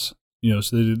because,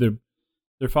 so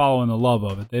they're following the love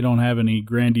of it. They don't have any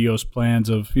grandiose plans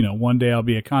of, one day I'll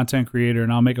be a content creator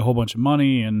and I'll make a whole bunch of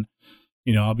money and,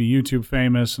 I'll be YouTube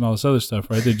famous and all this other stuff,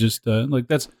 right? They just like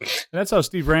that's how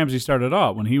Steve Ramsey started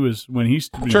out when he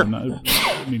Sure.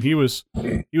 I mean, he was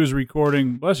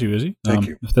recording. Bless you, Izzy. Thank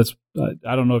you. If that's,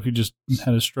 I don't know if you just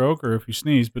had a stroke or if you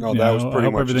sneezed, but No, that was pretty I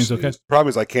hope much everything's okay. The problem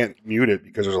is I can't mute it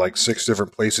because there's like 6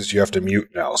 different places you have to mute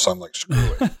now. So I'm like, screw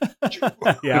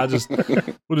it. Yeah,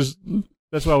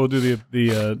 that's why we'll do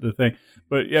the thing.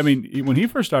 But I mean, when he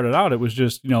first started out, it was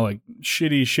just like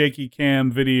shitty shaky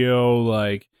cam video,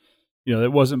 like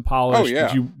it wasn't polished. Oh,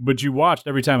 yeah. But you watched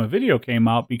every time a video came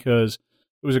out because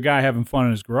it was a guy having fun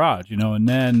in his garage, and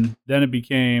then it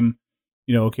became,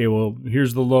 okay, well,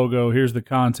 here's the logo, here's the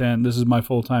content, this is my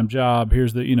full-time job,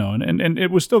 here's the, and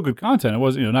it was still good content. It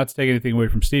wasn't, not to take anything away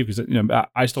from Steve, because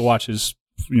I still watch his,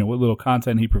 what little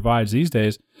content he provides these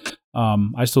days.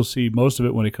 I still see most of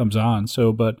it when it comes on.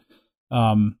 So, but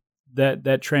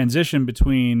that transition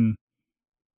between,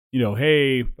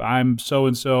 hey, I'm so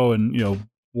and so, and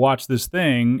watch this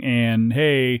thing, and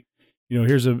hey,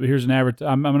 here's an advert.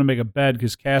 I'm going to make a bed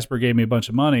because Casper gave me a bunch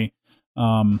of money.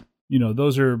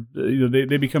 Those are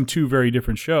they become two very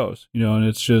different shows. And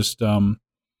it's just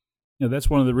that's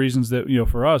one of the reasons that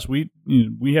for us we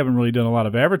haven't really done a lot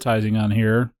of advertising on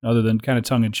here other than kind of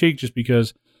tongue in cheek, just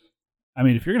because. I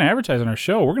mean, if you're going to advertise on our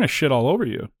show, we're going to shit all over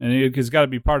you, and it's got to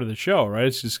be part of the show, right?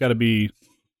 It's just got to be.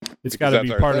 It's got to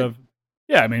be part of.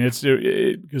 Yeah, I mean, it's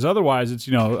because otherwise,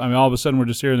 it's all of a sudden we're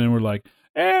just here and then we're like,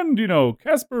 and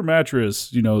Casper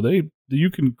mattress, you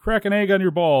can crack an egg on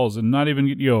your balls and not even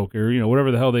get yolk, or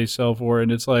whatever the hell they sell for,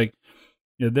 and it's like,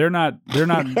 they're not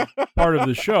part of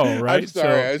the show, right? I'm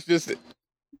sorry, So,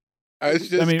 I was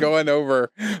just going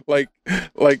over like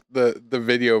the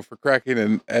video for cracking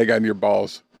an egg on your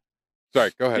balls. Sorry,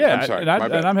 go ahead. Yeah, I'm sorry.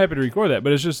 and I'm happy to record that,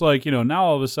 but it's just like, now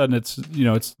all of a sudden it's,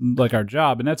 it's like our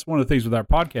job, and that's one of the things with our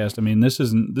podcast. I mean, this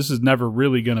is never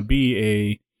really going to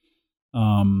be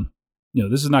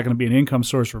this is not going to be an income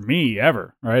source for me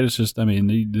ever, right? It's just,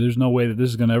 there's no way that this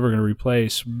is ever going to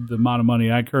replace the amount of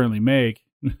money I currently make,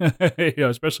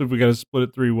 especially if we got to split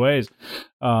it 3 ways.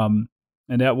 And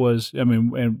that was,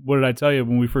 and what did I tell you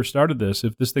when we first started this?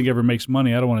 If this thing ever makes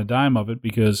money, I don't want a dime of it,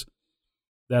 because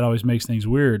that always makes things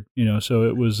weird, so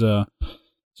it was, but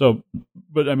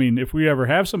if we ever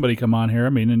have somebody come on here,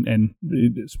 and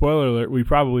spoiler alert, we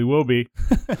probably will be,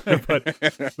 but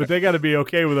they got to be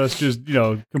okay with us just,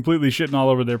 completely shitting all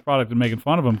over their product and making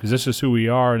fun of them, because that's just who we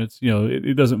are, and it's,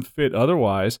 it doesn't fit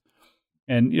otherwise.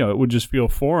 And, it would just feel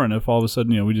foreign if all of a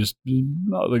sudden, we just,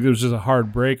 like, it was just a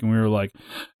hard break and we were like,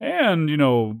 and,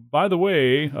 by the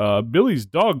way, Billy's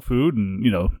dog food and,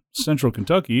 Central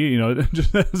Kentucky,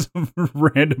 just some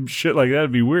random shit like that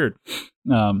would be weird.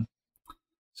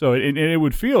 So it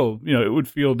would feel, it would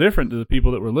feel different to the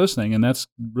people that were listening. And that's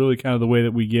really kind of the way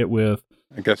that we get with,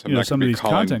 I guess I'm not some going of to be these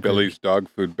calling content Billy's dog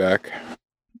food back.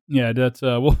 Yeah, that's,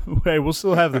 we'll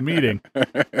still have the meeting.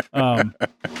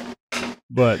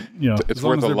 But it's as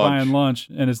long as they're buying lunch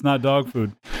and it's not dog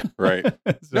food, right?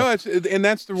 No, and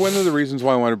that's one of the reasons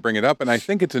why I want to bring it up. And I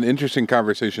think it's an interesting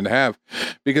conversation to have,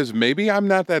 because maybe I'm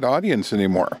not that audience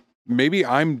anymore. Maybe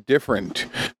I'm different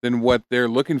than what they're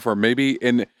looking for. Maybe,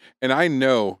 and I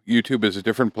know YouTube is a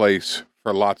different place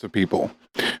for lots of people.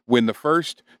 When the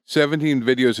first 17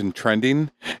 videos in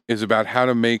trending is about how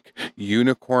to make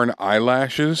unicorn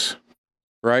eyelashes,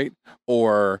 right,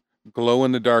 or glow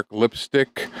in the dark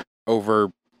lipstick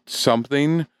over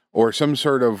something, or some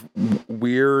sort of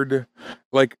weird,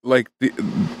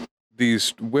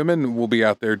 these women will be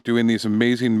out there doing these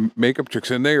amazing makeup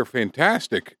tricks, and they are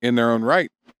fantastic in their own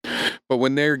right. But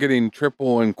when they're getting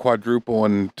triple and quadruple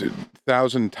and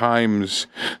 1,000 times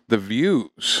the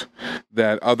views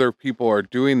that other people are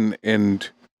doing, and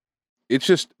it's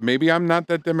just, maybe I'm not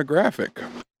that demographic.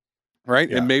 right?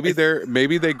 Yeah. And maybe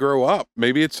they grow up.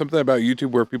 Maybe it's something about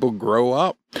YouTube where people grow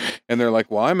up and they're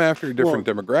like, well, I'm after a different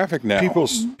demographic now.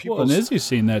 Well, and Izzy's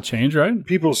seen that change, right?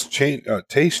 People's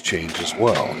taste change as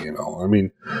well. You know, I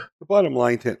mean, the bottom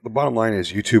line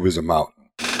is YouTube is a mountain.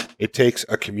 It takes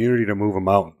a community to move a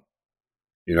mountain.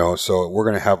 You know, so we're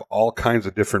going to have all kinds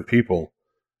of different people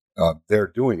there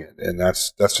doing it, and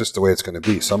that's just the way it's going to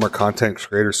be. Some are content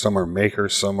creators, some are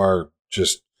makers, some are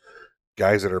just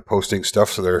guys that are posting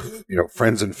stuff so their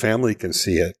friends and family can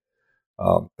see it.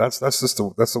 That's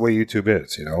the way YouTube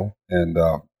is, you know, and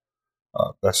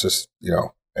that's just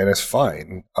and it's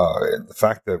fine. The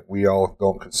fact that we all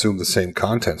don't consume the same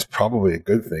content is probably a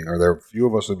good thing, or there a few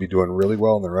of us would be doing really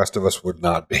well, and the rest of us would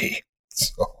not be.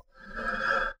 So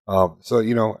I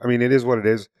mean, it is what it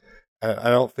is.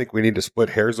 I don't think we need to split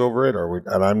hairs over it,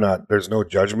 and I'm not. There's no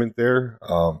judgment there.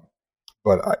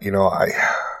 But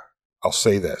I'll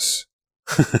say this.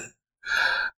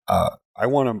 I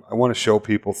want to show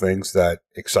people things that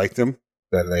excite them,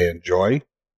 that they enjoy,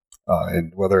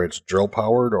 and whether it's drill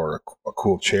powered or a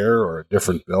cool chair or a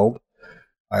different build.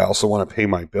 I also want to pay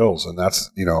my bills, and that's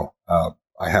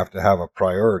I have to have a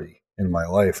priority in my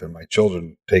life, and my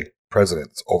children take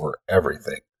precedence over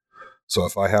everything. So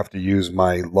if I have to use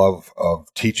my love of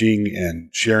teaching and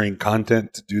sharing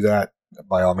content to do that,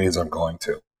 by all means, I'm going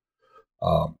to.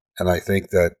 And I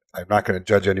think that I'm not going to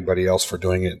judge anybody else for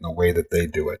doing it in the way that they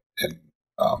do it. And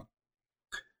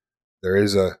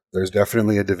there's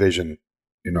definitely a division,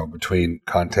 between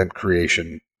content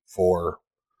creation for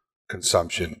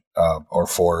consumption or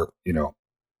for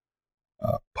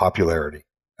popularity,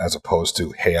 as opposed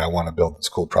to, hey, I want to build this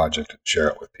cool project and share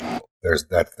it with people.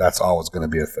 That's always going to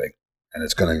be a thing. And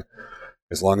it's going to,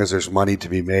 as long as there's money to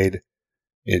be made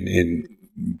in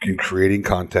creating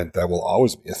content, that will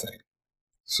always be a thing.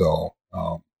 So,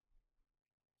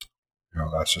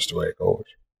 that's just the way it goes.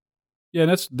 Yeah,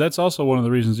 and that's also one of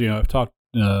the reasons, I've talked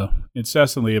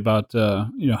incessantly about,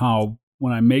 how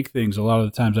when I make things, a lot of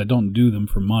the times I don't do them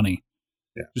for money.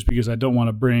 Yeah. Just because I don't want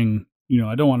to bring,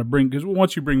 because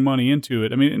once you bring money into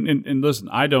it, I mean, and listen,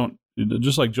 I don't,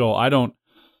 just like Joel, I don't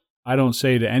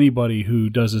say to anybody who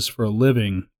does this for a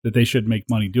living that they should make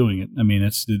money doing it. I mean,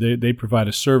 they provide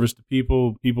a service to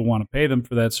people. People want to pay them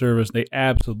for that service. They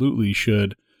absolutely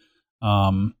should,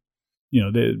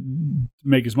 they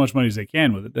make as much money as they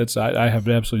can with it. I have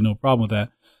absolutely no problem with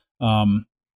that. For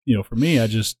me, I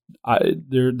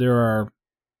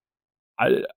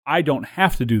don't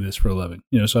have to do this for a living.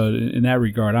 So in that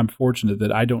regard, I'm fortunate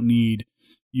that I don't need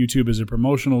YouTube as a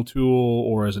promotional tool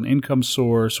or as an income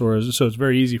source, so it's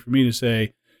very easy for me to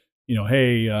say,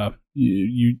 hey,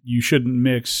 you shouldn't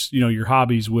mix, your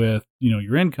hobbies with,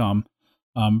 your income.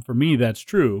 For me, that's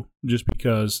true, just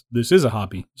because this is a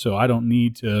hobby. So I don't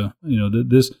need to,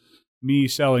 me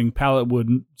selling pallet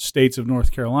wood states of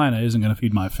North Carolina isn't going to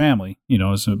feed my family.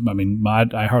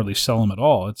 I hardly sell them at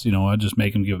all. It's, I just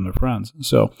make them, give them to friends.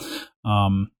 So,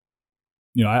 I'm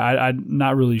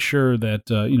not really sure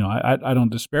that, I don't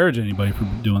disparage anybody for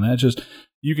doing that. It's just,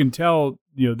 you can tell,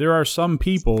 there are some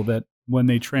people that when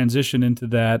they transition into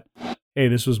that, hey,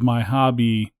 this was my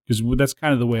hobby, because that's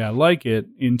kind of the way I like it,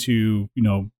 into,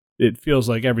 it feels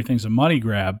like everything's a money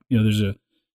grab. You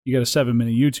got a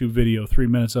 7-minute YouTube video, 3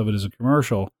 minutes of it is a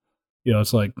commercial.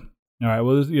 It's like, all right,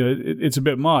 well, it's a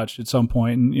bit much at some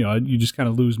point, and you just kind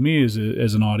of lose me as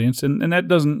an audience, and that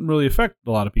doesn't really affect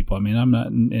a lot of people. I mean, I'm not,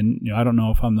 and I don't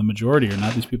know if I'm the majority or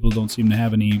not. These people don't seem to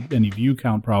have any view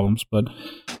count problems, but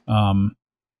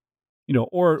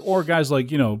or guys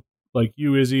like like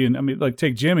you, Izzy, and I mean, like,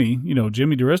 take Jimmy.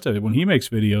 Jimmy DiResta, when he makes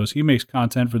videos, he makes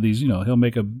content for these. He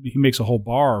makes a whole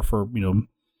bar for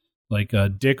like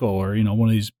Dickel or one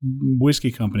of these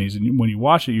whiskey companies, and when you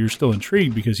watch it, you're still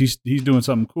intrigued because he's doing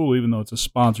something cool, even though it's a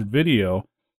sponsored video.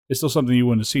 It's still something you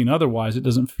wouldn't have seen otherwise. It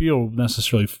doesn't feel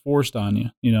necessarily forced on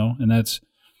you, and that's.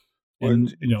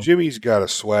 And, Jimmy's got a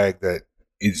swag that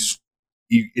is,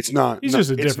 it's not. He's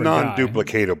just a different. It's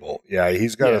non-duplicatable. Yeah,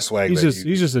 he's got a swag. He's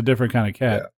just a different kind of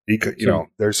cat. Yeah,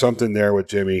 there's something there with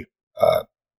Jimmy.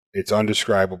 It's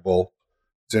undescribable.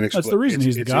 That's the reason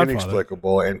he's the Godfather. It's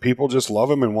inexplicable, and people just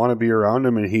love him and want to be around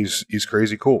him, and he's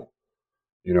crazy cool.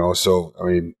 So I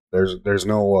mean, there's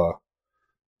no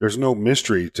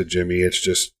mystery to Jimmy. It's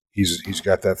just he's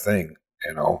got that thing,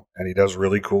 and he does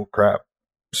really cool crap.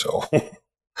 So,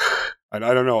 and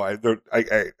I don't know. I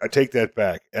take that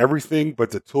back. Everything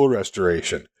but the tool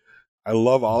restoration. I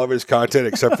love all of his content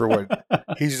except for when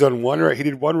he's done he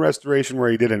did one restoration where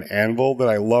he did an anvil that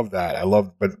I love that.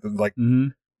 But like. Mm-hmm.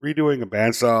 Redoing a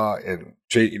bandsaw and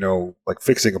like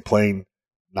fixing a plane,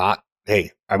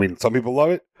 hey, I mean, some people love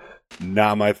it.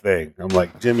 not my thing. I'm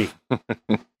like, Jimmy,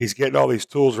 he's getting all these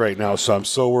tools right now, so I'm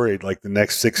so worried. Like the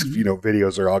next 6,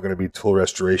 videos are all going to be tool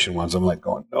restoration ones. I'm like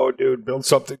going, no, dude, build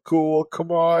something cool.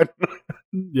 Come on.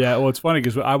 Yeah, well, it's funny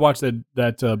because I watched that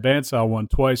bandsaw one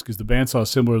twice because the bandsaw is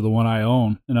similar to the one I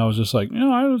own, and I was just like,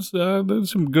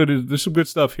 there's some good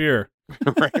stuff here.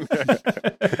 Right.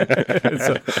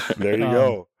 So, there you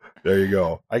go. There you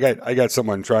go. I got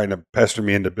someone trying to pester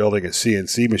me into building a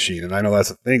CNC machine, and I know that's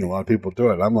a thing. A lot of people do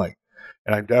it. I'm like,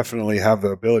 and I definitely have the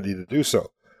ability to do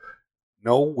so.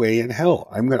 No way in hell.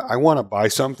 I want to buy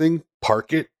something,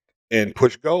 park it, and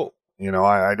push go.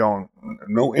 I don't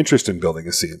no interest in building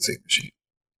a CNC machine.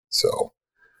 So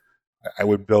I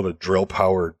would build a drill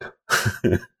powered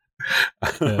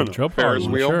drill powered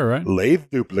wheel, sure, right? Lathe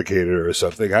duplicator or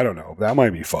something. I don't know. That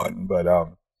might be fun, but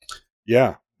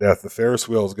yeah. That the Ferris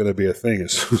wheel is going to be a thing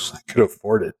as soon as I could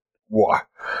afford it. Wow.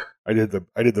 I did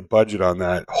the budget on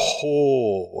that.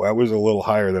 Oh, that was a little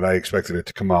higher than I expected it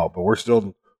to come out, but we're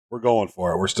going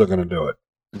for it. We're still going to do it.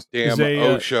 Damn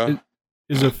OSHA.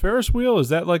 Is a Ferris wheel, is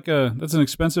that that's an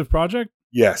expensive project?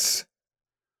 Yes.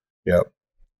 Yep.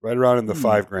 Right around in the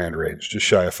 $5,000 range, just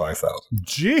shy of 5,000.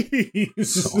 Jeez.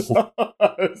 So,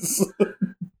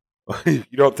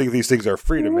 you don't think these things are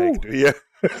free to make, do you?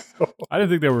 I didn't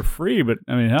think they were free, but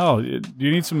I mean, hell, do you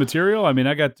need some material? I mean,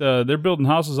 I got they're building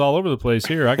houses all over the place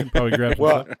here. I could probably grab some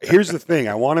Well, stuff. Here's the thing.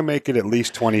 I want to make it at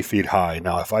least 20 feet high.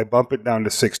 Now, if I bump it down to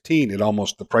 16,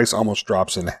 the price almost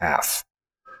drops in half.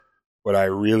 But I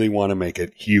really want to make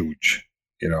it huge,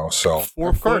 so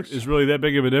 4 foot is really that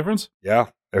big of a difference? Yeah,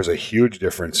 there's a huge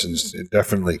difference, and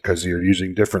definitely because you're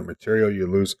using different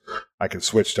material. I can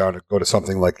switch down to go to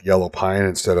something like yellow pine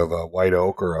instead of a white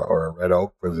oak or a red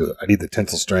oak. I need the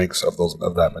tensile strengths of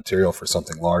that material for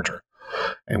something larger.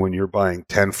 And when you're buying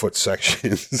 10-foot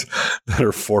sections that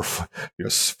are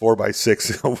 4 by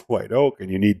 6 of white oak,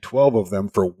 and you need 12 of them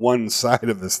for one side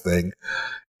of this thing,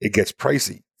 it gets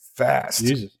pricey fast.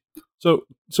 Jesus.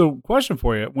 So question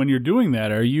for you: when you're doing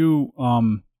that, are you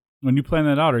when you plan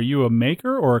that out, are you a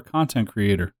maker or a content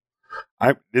creator?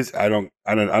 I don't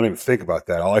even think about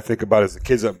that. All I think about is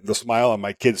the smile on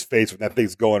my kid's face when that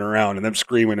thing's going around and them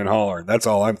screaming and hollering. That's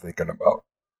all I'm thinking about.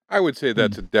 I would say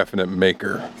that's a definite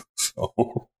maker.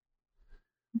 So,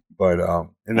 but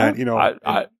and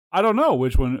that I don't know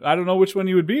which one. I don't know which one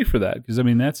you would be for that, because I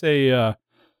mean that's the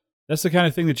kind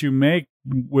of thing that you make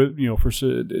with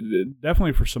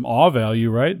definitely for some awe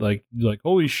value, right? Like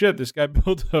holy shit, this guy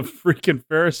built a freaking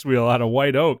Ferris wheel out of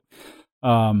white oak.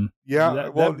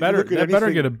 That better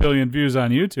get 1 billion views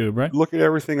on YouTube, right? Look at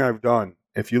everything I've done.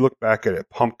 If you look back at it,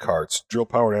 pump carts, drill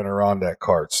powered Adirondack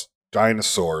carts,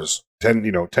 dinosaurs, 10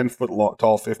 foot long,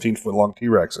 tall, 15 foot long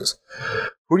T-Rexes.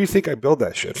 Who do you think I build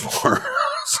that shit for?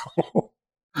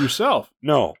 Yourself?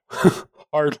 No,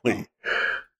 hardly.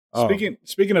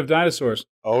 Speaking of dinosaurs.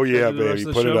 Oh yeah, baby,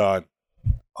 put it on.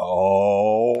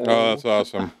 Oh, that's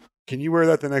awesome. Can you wear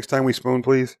that the next time we spoon,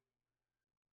 please?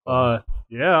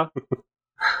 Yeah.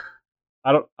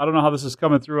 I don't know how this is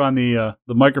coming through on the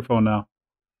microphone now.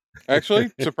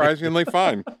 Actually, surprisingly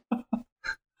fine.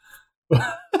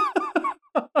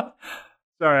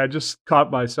 Sorry, I just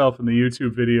caught myself in the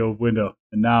YouTube video window,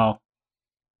 and now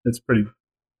it's pretty.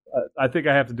 I think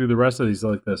I have to do the rest of these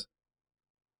like this.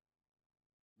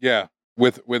 Yeah,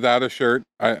 without a shirt,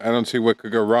 I don't see what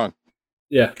could go wrong.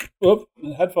 Yeah. Whoop,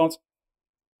 headphones.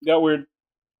 Got weird.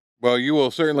 Well, you will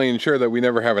certainly ensure that we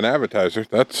never have an advertiser.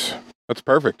 That's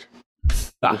perfect.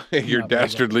 Your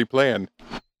dastardly plan.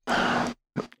 I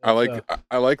like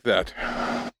that.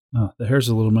 Oh, the hair's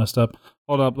a little messed up.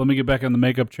 Hold up, let me get back on the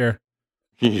makeup chair.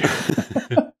 Yeah.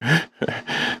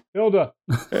 Hilda.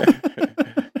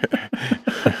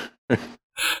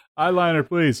 Eyeliner,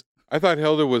 please. I thought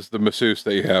Hilda was the masseuse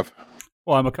that you have.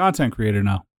 Well, I'm a content creator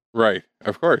now. Right,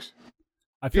 of course.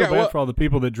 I feel bad for all the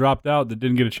people that dropped out that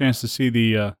didn't get a chance to see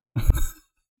the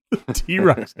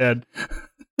T-Rex head.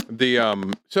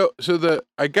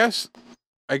 I guess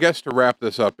to wrap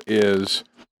this up is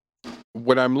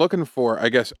what I'm looking for, I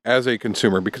guess, as a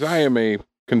consumer, because I am a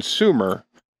consumer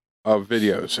of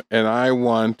videos, and I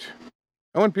want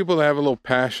people to have a little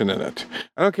passion in it.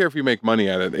 I don't care if you make money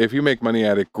at it. If you make money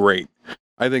at it, great.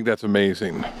 I think that's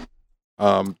amazing.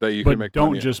 That you can make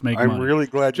money. Don't just make money. I'm really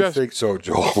glad you think so,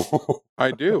 Joel.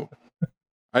 I do.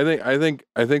 I think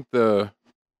the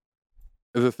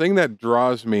thing that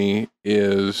draws me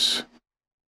is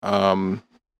the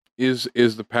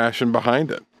passion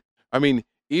behind it. I mean,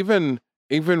 even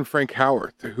Frank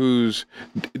Howarth, who's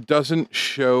doesn't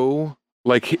show,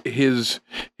 like, his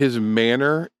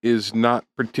manner is not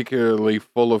particularly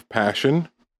full of passion,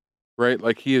 right?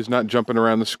 Like he is not jumping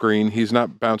around the screen. He's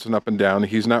not bouncing up and down.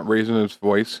 He's not raising his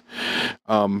voice.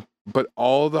 But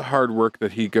all the hard work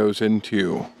that he goes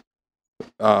into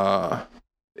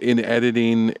in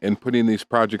editing and putting these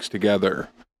projects together,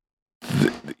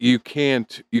 you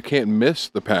can't miss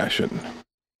the passion.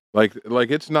 Like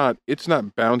it's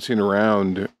not bouncing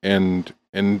around and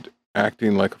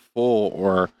acting like a fool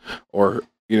or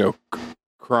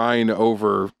crying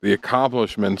over the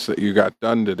accomplishments that you got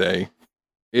done today.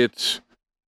 It's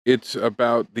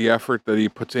about the effort that he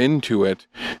puts into it,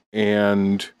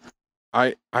 and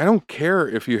I don't care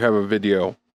if you have a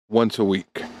video once a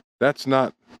week. That's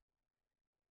not.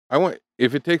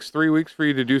 If it takes 3 weeks for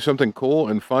you to do something cool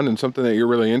and fun and something that you're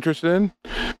really interested in,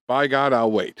 by God,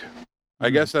 I'll wait. I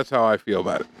guess that's how I feel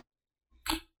about it.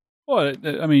 Well,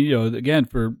 I mean, again,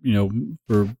 for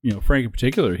Frank in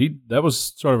particular, that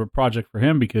was sort of a project for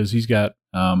him because he's got,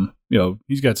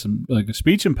 he's got some like a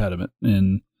speech impediment,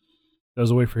 and that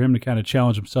was a way for him to kind of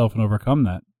challenge himself and overcome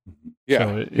that.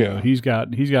 Yeah, so, he's got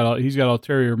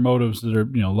ulterior motives that are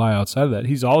lie outside of that.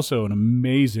 He's also an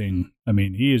amazing. I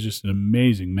mean, he is just an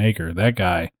amazing maker. That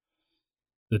guy,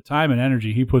 the time and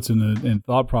energy he puts in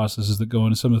thought processes that go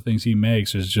into some of the things he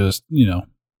makes is just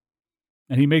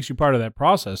and he makes you part of that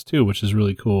process too, which is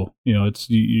really cool. It's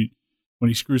you when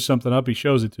he screws something up, he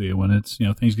shows it to you. When it's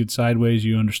things get sideways,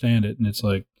 you understand it, and it's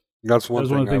like that's one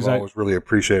thing I've always really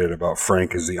appreciated about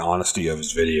Frank is the honesty of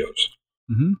his videos.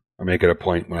 Mm-hmm. I make it a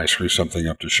point when I screw something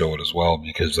up to show it as well,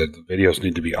 because the videos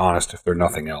need to be honest if they're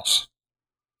nothing else.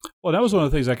 Well, that was one of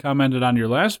the things I commented on your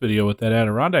last video with that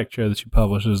Adirondack chair that you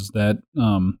published, is that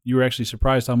you were actually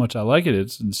surprised how much I like it.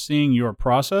 It's in seeing your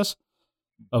process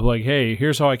of like, hey,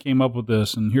 here's how I came up with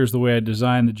this, and here's the way I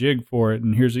designed the jig for it,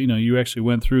 and here's you actually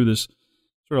went through this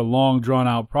sort of long, drawn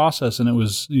out process, and it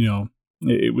was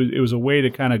it was a way to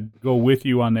kind of go with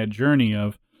you on that journey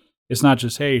of. It's not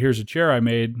just, hey, here's a chair I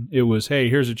made. It was, hey,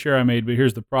 here's a chair I made, but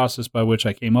here's the process by which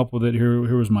I came up with it. Here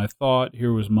was my thought.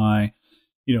 Here was my,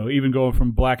 even going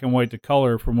from black and white to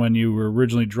color from when you were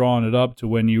originally drawing it up to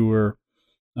when you were,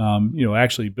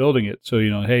 actually building it. So,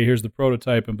 hey, here's the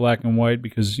prototype in black and white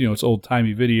because, it's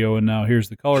old-timey video, and now here's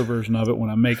the color version of it when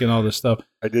I'm making all this stuff.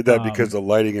 I did that because the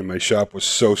lighting in my shop was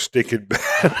so stinking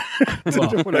bad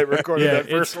when I recorded that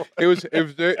first one.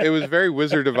 It was very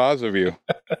Wizard of Oz of you.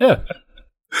 Yeah.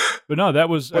 But no, that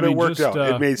was. But it worked out.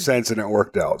 It made sense and it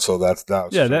worked out. So that.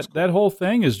 Yeah, that whole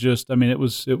thing is just. I mean, it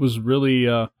was really.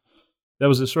 That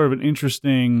was a sort of an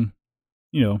interesting.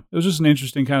 It was just an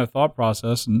interesting kind of thought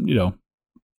process, and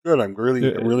Good. I'm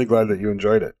really glad that you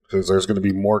enjoyed it, because there's going to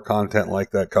be more content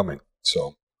like that coming.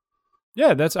 So.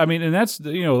 Yeah, that's. I mean, and that's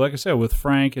like I said, with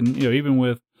Frank, and even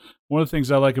with one of the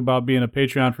things I like about being a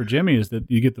Patreon for Jimmy is that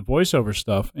you get the voiceover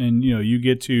stuff, and you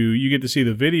get to see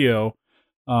the video.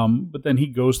 But then he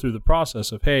goes through the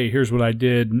process of, hey, here's what I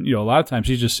did. And, a lot of times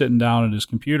he's just sitting down at his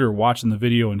computer watching the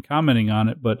video and commenting on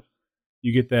it. But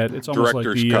you get that. It's almost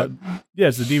Director's like cut.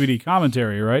 It's the DVD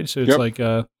commentary, right? So it's like,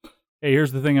 hey,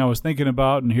 here's the thing I was thinking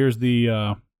about, and here's the,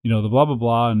 the blah, blah,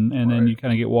 blah. And then you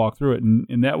kind of get walked through it.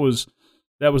 And that was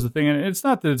the thing. And it's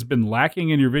not that it's been lacking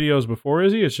in your videos before,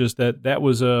 Izzy. It's just that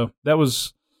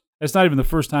it's not even the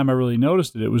first time I really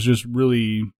noticed it. It was just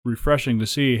really refreshing to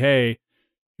see, hey,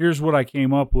 here's what I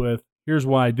came up with. Here's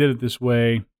why I did it this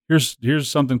way. Here's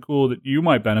something cool that you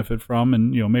might benefit from, and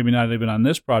maybe not even on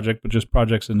this project, but just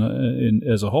projects in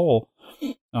as a whole.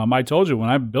 I told you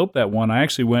when I built that one, I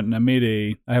actually went and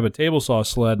I have a table saw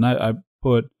sled, and I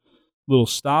put little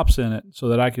stops in it so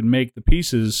that I could make the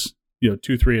pieces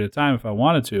 2-3 at a time if I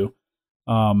wanted to.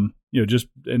 And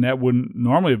that wouldn't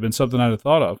normally have been something I'd have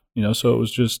thought of. So it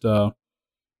was just.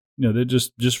 They're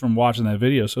just from watching that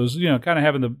video. So it's, kind of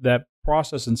having that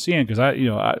process and seeing, because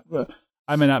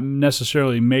I may not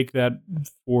necessarily make that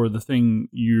for the thing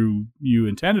you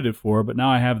intended it for, but now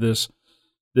I have this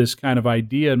kind of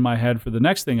idea in my head for the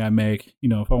next thing I make.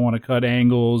 If I want to cut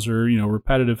angles or,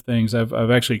 repetitive things,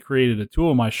 I've actually created a tool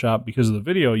in my shop because of the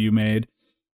video you made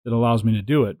that allows me to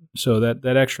do it. So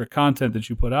that extra content that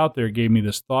you put out there gave me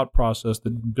this thought process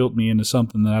that built me into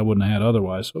something that I wouldn't have had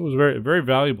otherwise. So it was very, very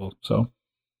valuable. So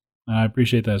I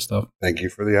appreciate that stuff. Thank you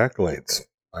for the accolades.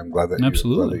 I'm glad that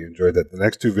Absolutely. you enjoyed that. The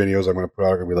next 2 videos I'm going to put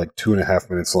out are going to be like 2.5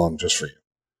 minutes long just for you.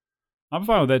 I'm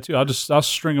fine with that too. I'll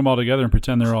string them all together and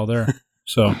pretend they're all there.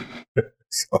 So.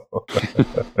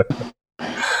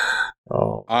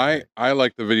 Oh, I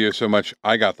like the video so much.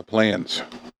 I got the plans.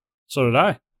 So did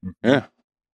I. Yeah.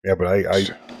 Yeah, but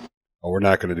we're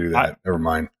not going to do that. Never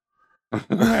mind.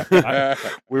 I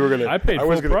paid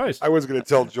full price. I was going to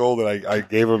tell Joel that I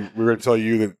gave him. We were going to tell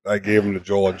you that I gave him to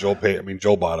Joel, and Joel paid. I mean,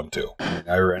 Joel bought him too.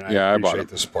 I bought him.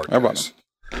 The support. I bought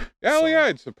him. Yeah, yeah,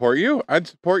 I'd support you. I'd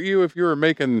support you if you were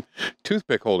making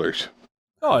toothpick holders.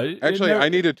 Oh, Actually, I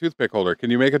need a toothpick holder.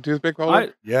 Can you make a toothpick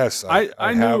holder? Yes, I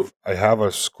have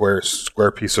a square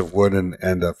piece of wood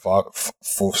and a Faustner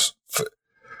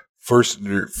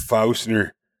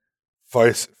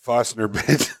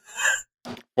bit.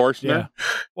 Forstner? Yeah.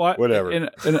 Well, whatever. And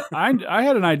I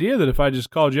had an idea that if I just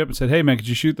called you up and said, "Hey man, could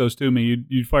you shoot those to me?"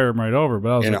 You'd fire them right over. But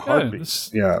I was In like, a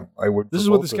heartbeat. I would. This is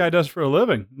what this guy does for a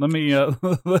living. Let me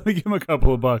let me give him a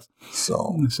couple of bucks.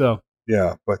 So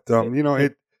yeah, but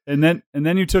it. And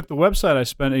then you took the website I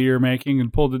spent a year making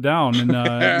and pulled it down, and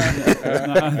I think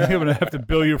I'm gonna have to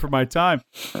bill you for my time.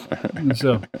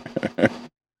 So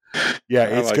yeah,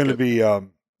 it's gonna be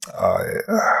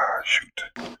shoot.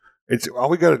 It's all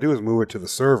we got to do is move it to the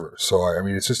server. So I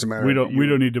mean, it's just a matter. We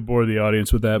don't need to bore the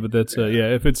audience with that, but that's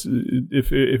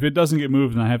if it doesn't get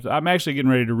moved, and I'm actually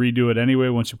getting ready to redo it anyway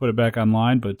once you put it back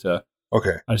online, but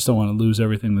okay. I just don't want to lose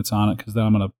everything that's on it because then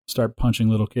I'm going to start punching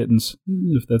little kittens.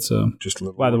 If that's just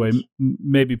little. By the way,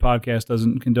 maybe podcast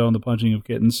doesn't condone the punching of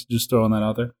kittens. Just throwing that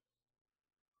out there.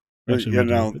 Actually,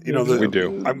 we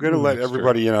do. I'm going to let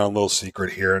everybody in on a little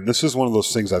secret here, and this is one of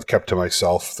those things I've kept to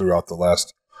myself throughout the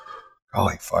last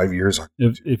 5 years.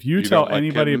 If you tell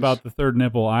anybody about the third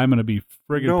nipple, I'm going to be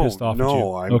friggin' pissed off at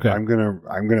you. I'm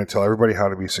gonna tell everybody how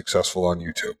to be successful on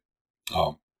YouTube.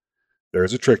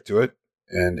 There's a trick to it,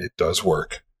 and it does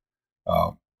work,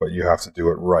 but you have to do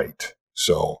it right.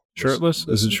 So shirtless?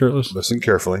 Is it shirtless? Listen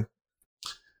carefully.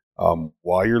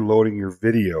 While you're loading your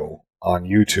video on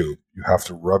YouTube, you have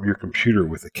to rub your computer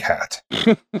with a cat.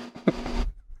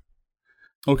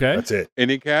 Okay, that's it.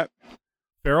 Any cat?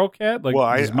 Feral cat?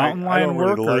 Does mountain lion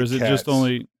work, or is it just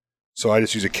only? So I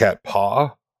just use a cat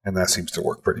paw, and that seems to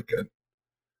work pretty good.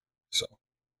 So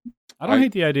I don't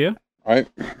hate the idea.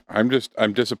 I'm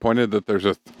disappointed that there's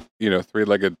a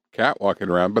three-legged cat walking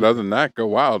around, but other than that, go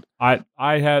wild. I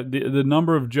had the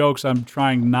number of jokes I'm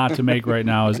trying not to make right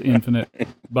now is infinite.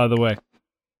 By the way,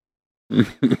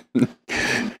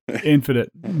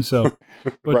 infinite. So,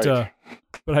 but Right.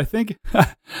 But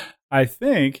I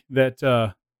think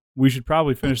that we should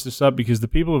probably finish this up because the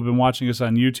people who have been watching us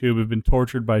on YouTube have been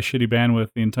tortured by shitty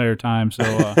bandwidth the entire time. So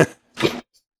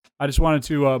I just wanted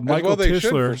to Michael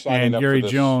Tischler and Gary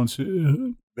Jones.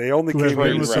 They only came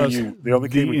here to see you. They only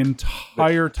came the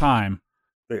entire time.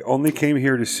 They only came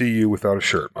here to see you without a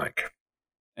shirt, Mike.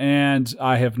 And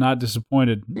I have not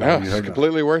disappointed. No, it's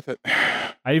completely worth it.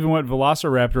 I even went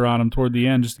Velociraptor on him toward the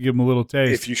end just to give him a little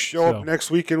taste. If you show up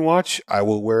next week and watch, I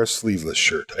will wear a sleeveless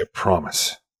shirt. I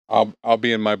promise. I'll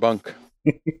be in my bunk.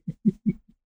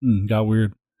 Got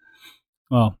weird.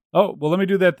 Well, let me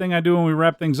do that thing I do when we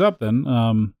wrap things up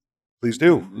then. Please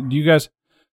do. Do you guys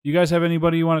have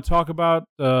anybody you want to talk about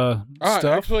stuff?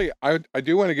 Actually, I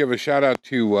do want to give a shout out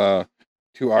to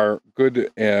our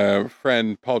good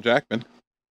friend Paul Jackman,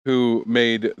 who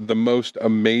made the most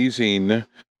amazing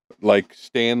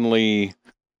Stanley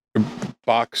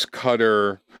box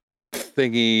cutter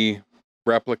thingy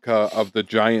replica of the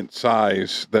giant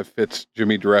size that fits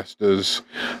Jimmy DiResta's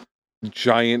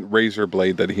giant razor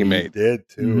blade that he made. He did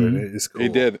too, and it is cool. He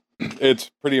did. It's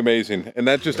pretty amazing, and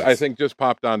that I think just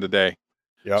popped on today.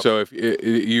 Yep. So if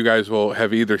you guys will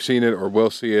have either seen it or will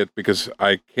see it, because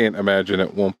I can't imagine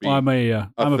it won't be. Well, I'm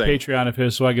a Patreon of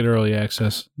his, so I get early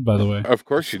access. By the way, of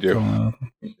course you do.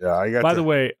 Yeah, I got. By the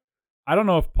way, I don't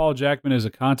know if Paul Jackman is a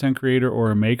content creator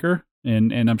or a maker,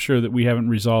 and I'm sure that we haven't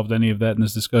resolved any of that in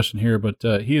this discussion here. But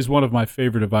he is one of my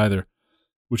favorite of either,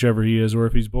 whichever he is, or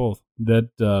if he's both.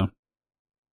 That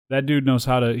dude knows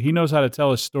how to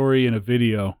tell a story in a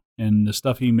video. And the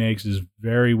stuff he makes is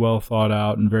very well thought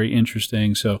out and very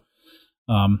interesting. So,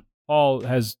 Paul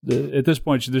has at this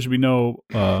point there should be no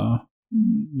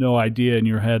idea in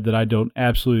your head that I don't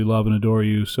absolutely love and adore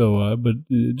you. So, but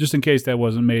just in case that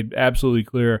wasn't made absolutely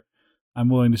clear, I'm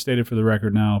willing to state it for the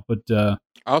record now. But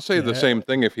I'll say the same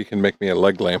thing if he can make me a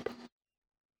leg lamp.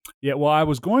 Yeah, well, I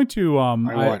was going to. I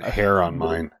want hair on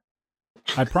mine.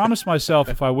 I promised myself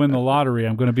if I win the lottery,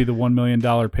 I'm going to be the $1 million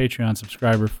Patreon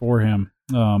subscriber for him.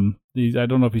 I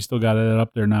don't know if he still got it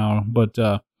up there now, but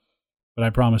I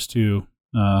promised to.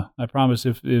 I promise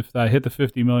if I hit the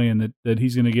 50 million that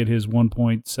he's going to get his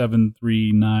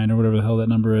 1.739 or whatever the hell that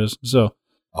number is. So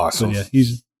awesome. So yeah,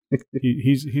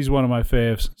 he's one of my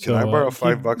faves. Can I borrow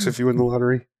 $5 if you win the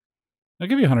lottery? I'll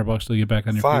give you $100 till you get back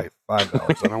on your feet.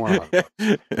 $5. I don't want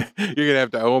 $100. You're gonna have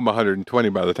to owe him 120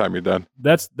 by the time you're done.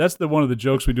 That's one of the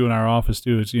jokes we do in our office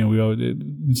too. It's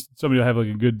somebody will have a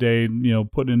good day,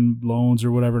 putting in loans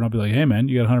or whatever, and I'll be like, hey man,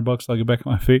 you got $100 till I get back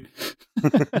on my feet.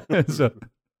 So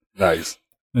nice.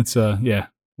 It's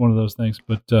one of those things.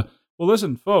 But Well,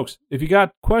 listen, folks, if you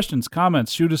got questions,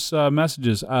 comments, shoot us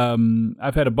messages.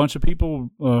 I've had a bunch of people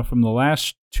from the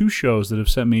last 2 shows that have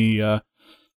sent me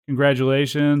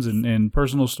congratulations and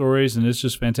personal stories, and it's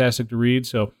just fantastic to read.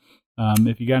 So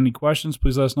if you got any questions,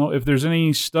 please let us know. If there's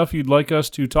any stuff you'd like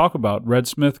us to talk about, Red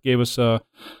Smith gave us a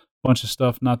bunch of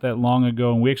stuff not that long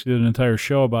ago, and we actually did an entire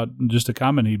show about just a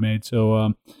comment he made.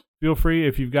 So feel free,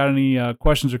 if you've got any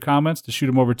questions or comments, to shoot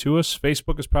them over to us.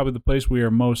 Facebook is probably the place we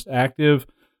are most active.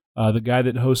 The guy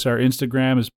that hosts our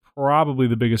Instagram is probably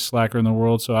the biggest slacker in the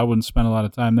world, so I wouldn't spend a lot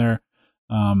of time there.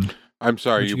 I'm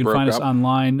sorry, you can find us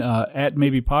online at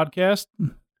Maybe Podcast.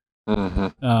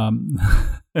 Mm-hmm.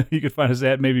 You can find us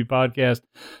at Maybe Podcast,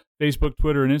 Facebook,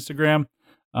 Twitter, and Instagram.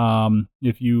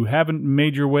 If you haven't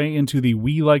made your way into the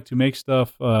We Like to Make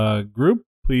Stuff group,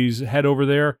 please head over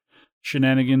there.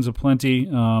 Shenanigans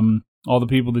aplenty. All the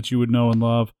people that you would know and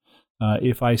love.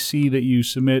 If I see that you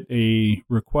submit a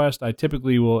request, I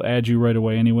typically will add you right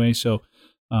away anyway. So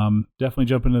definitely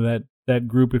jump into that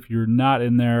group if you're not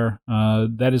in there.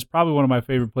 That is probably one of my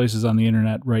favorite places on the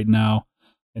internet right now.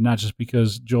 And not just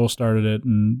because Joel started it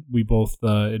and we both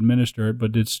administer it,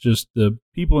 but it's just the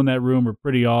people in that room are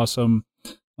pretty awesome.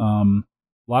 A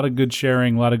lot of good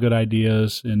sharing, a lot of good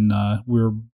ideas, and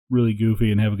we're really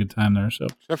goofy and have a good time there. So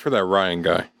except for that Ryan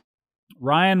guy.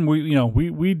 Ryan,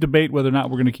 we debate whether or not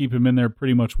we're going to keep him in there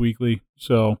pretty much weekly.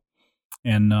 So,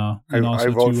 and I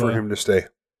vote for him to stay.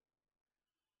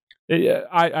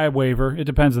 I waver. It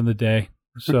depends on the day.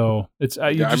 So it's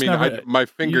my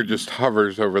finger just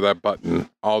hovers over that button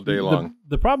all day long.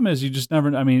 The problem is you just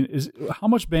never. I mean, how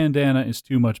much bandana is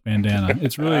too much bandana?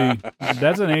 It's really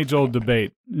that's an age-old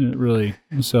debate, really.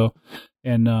 So,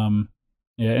 and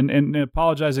yeah, and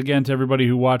apologize again to everybody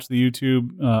who watched the YouTube.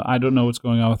 I don't know what's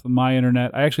going on with my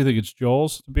internet. I actually think it's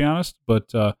Joel's, to be honest,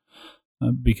 but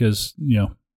because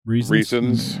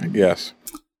reasons, yes,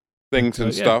 things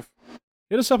and stuff.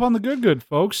 Hit us up on the good,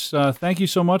 folks. Thank you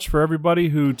so much for everybody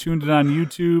who tuned in on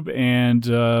YouTube, and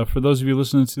for those of you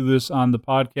listening to this on the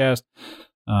podcast,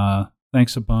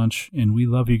 thanks a bunch, and we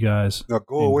love you guys. Now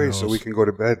go away girls. So we can go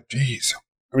to bed. Jeez.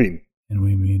 And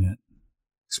we mean it.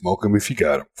 Smoke them if you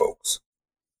got them, folks.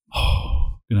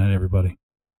 Good night, everybody.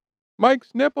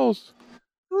 Mike's nipples.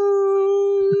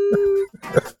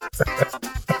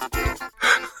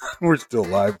 We're still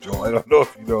live, Joel. I don't know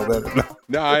if you know that or not.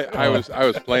 No, I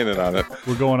was planning on it.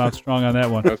 We're going out strong on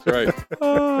that one. That's right.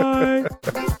 Bye.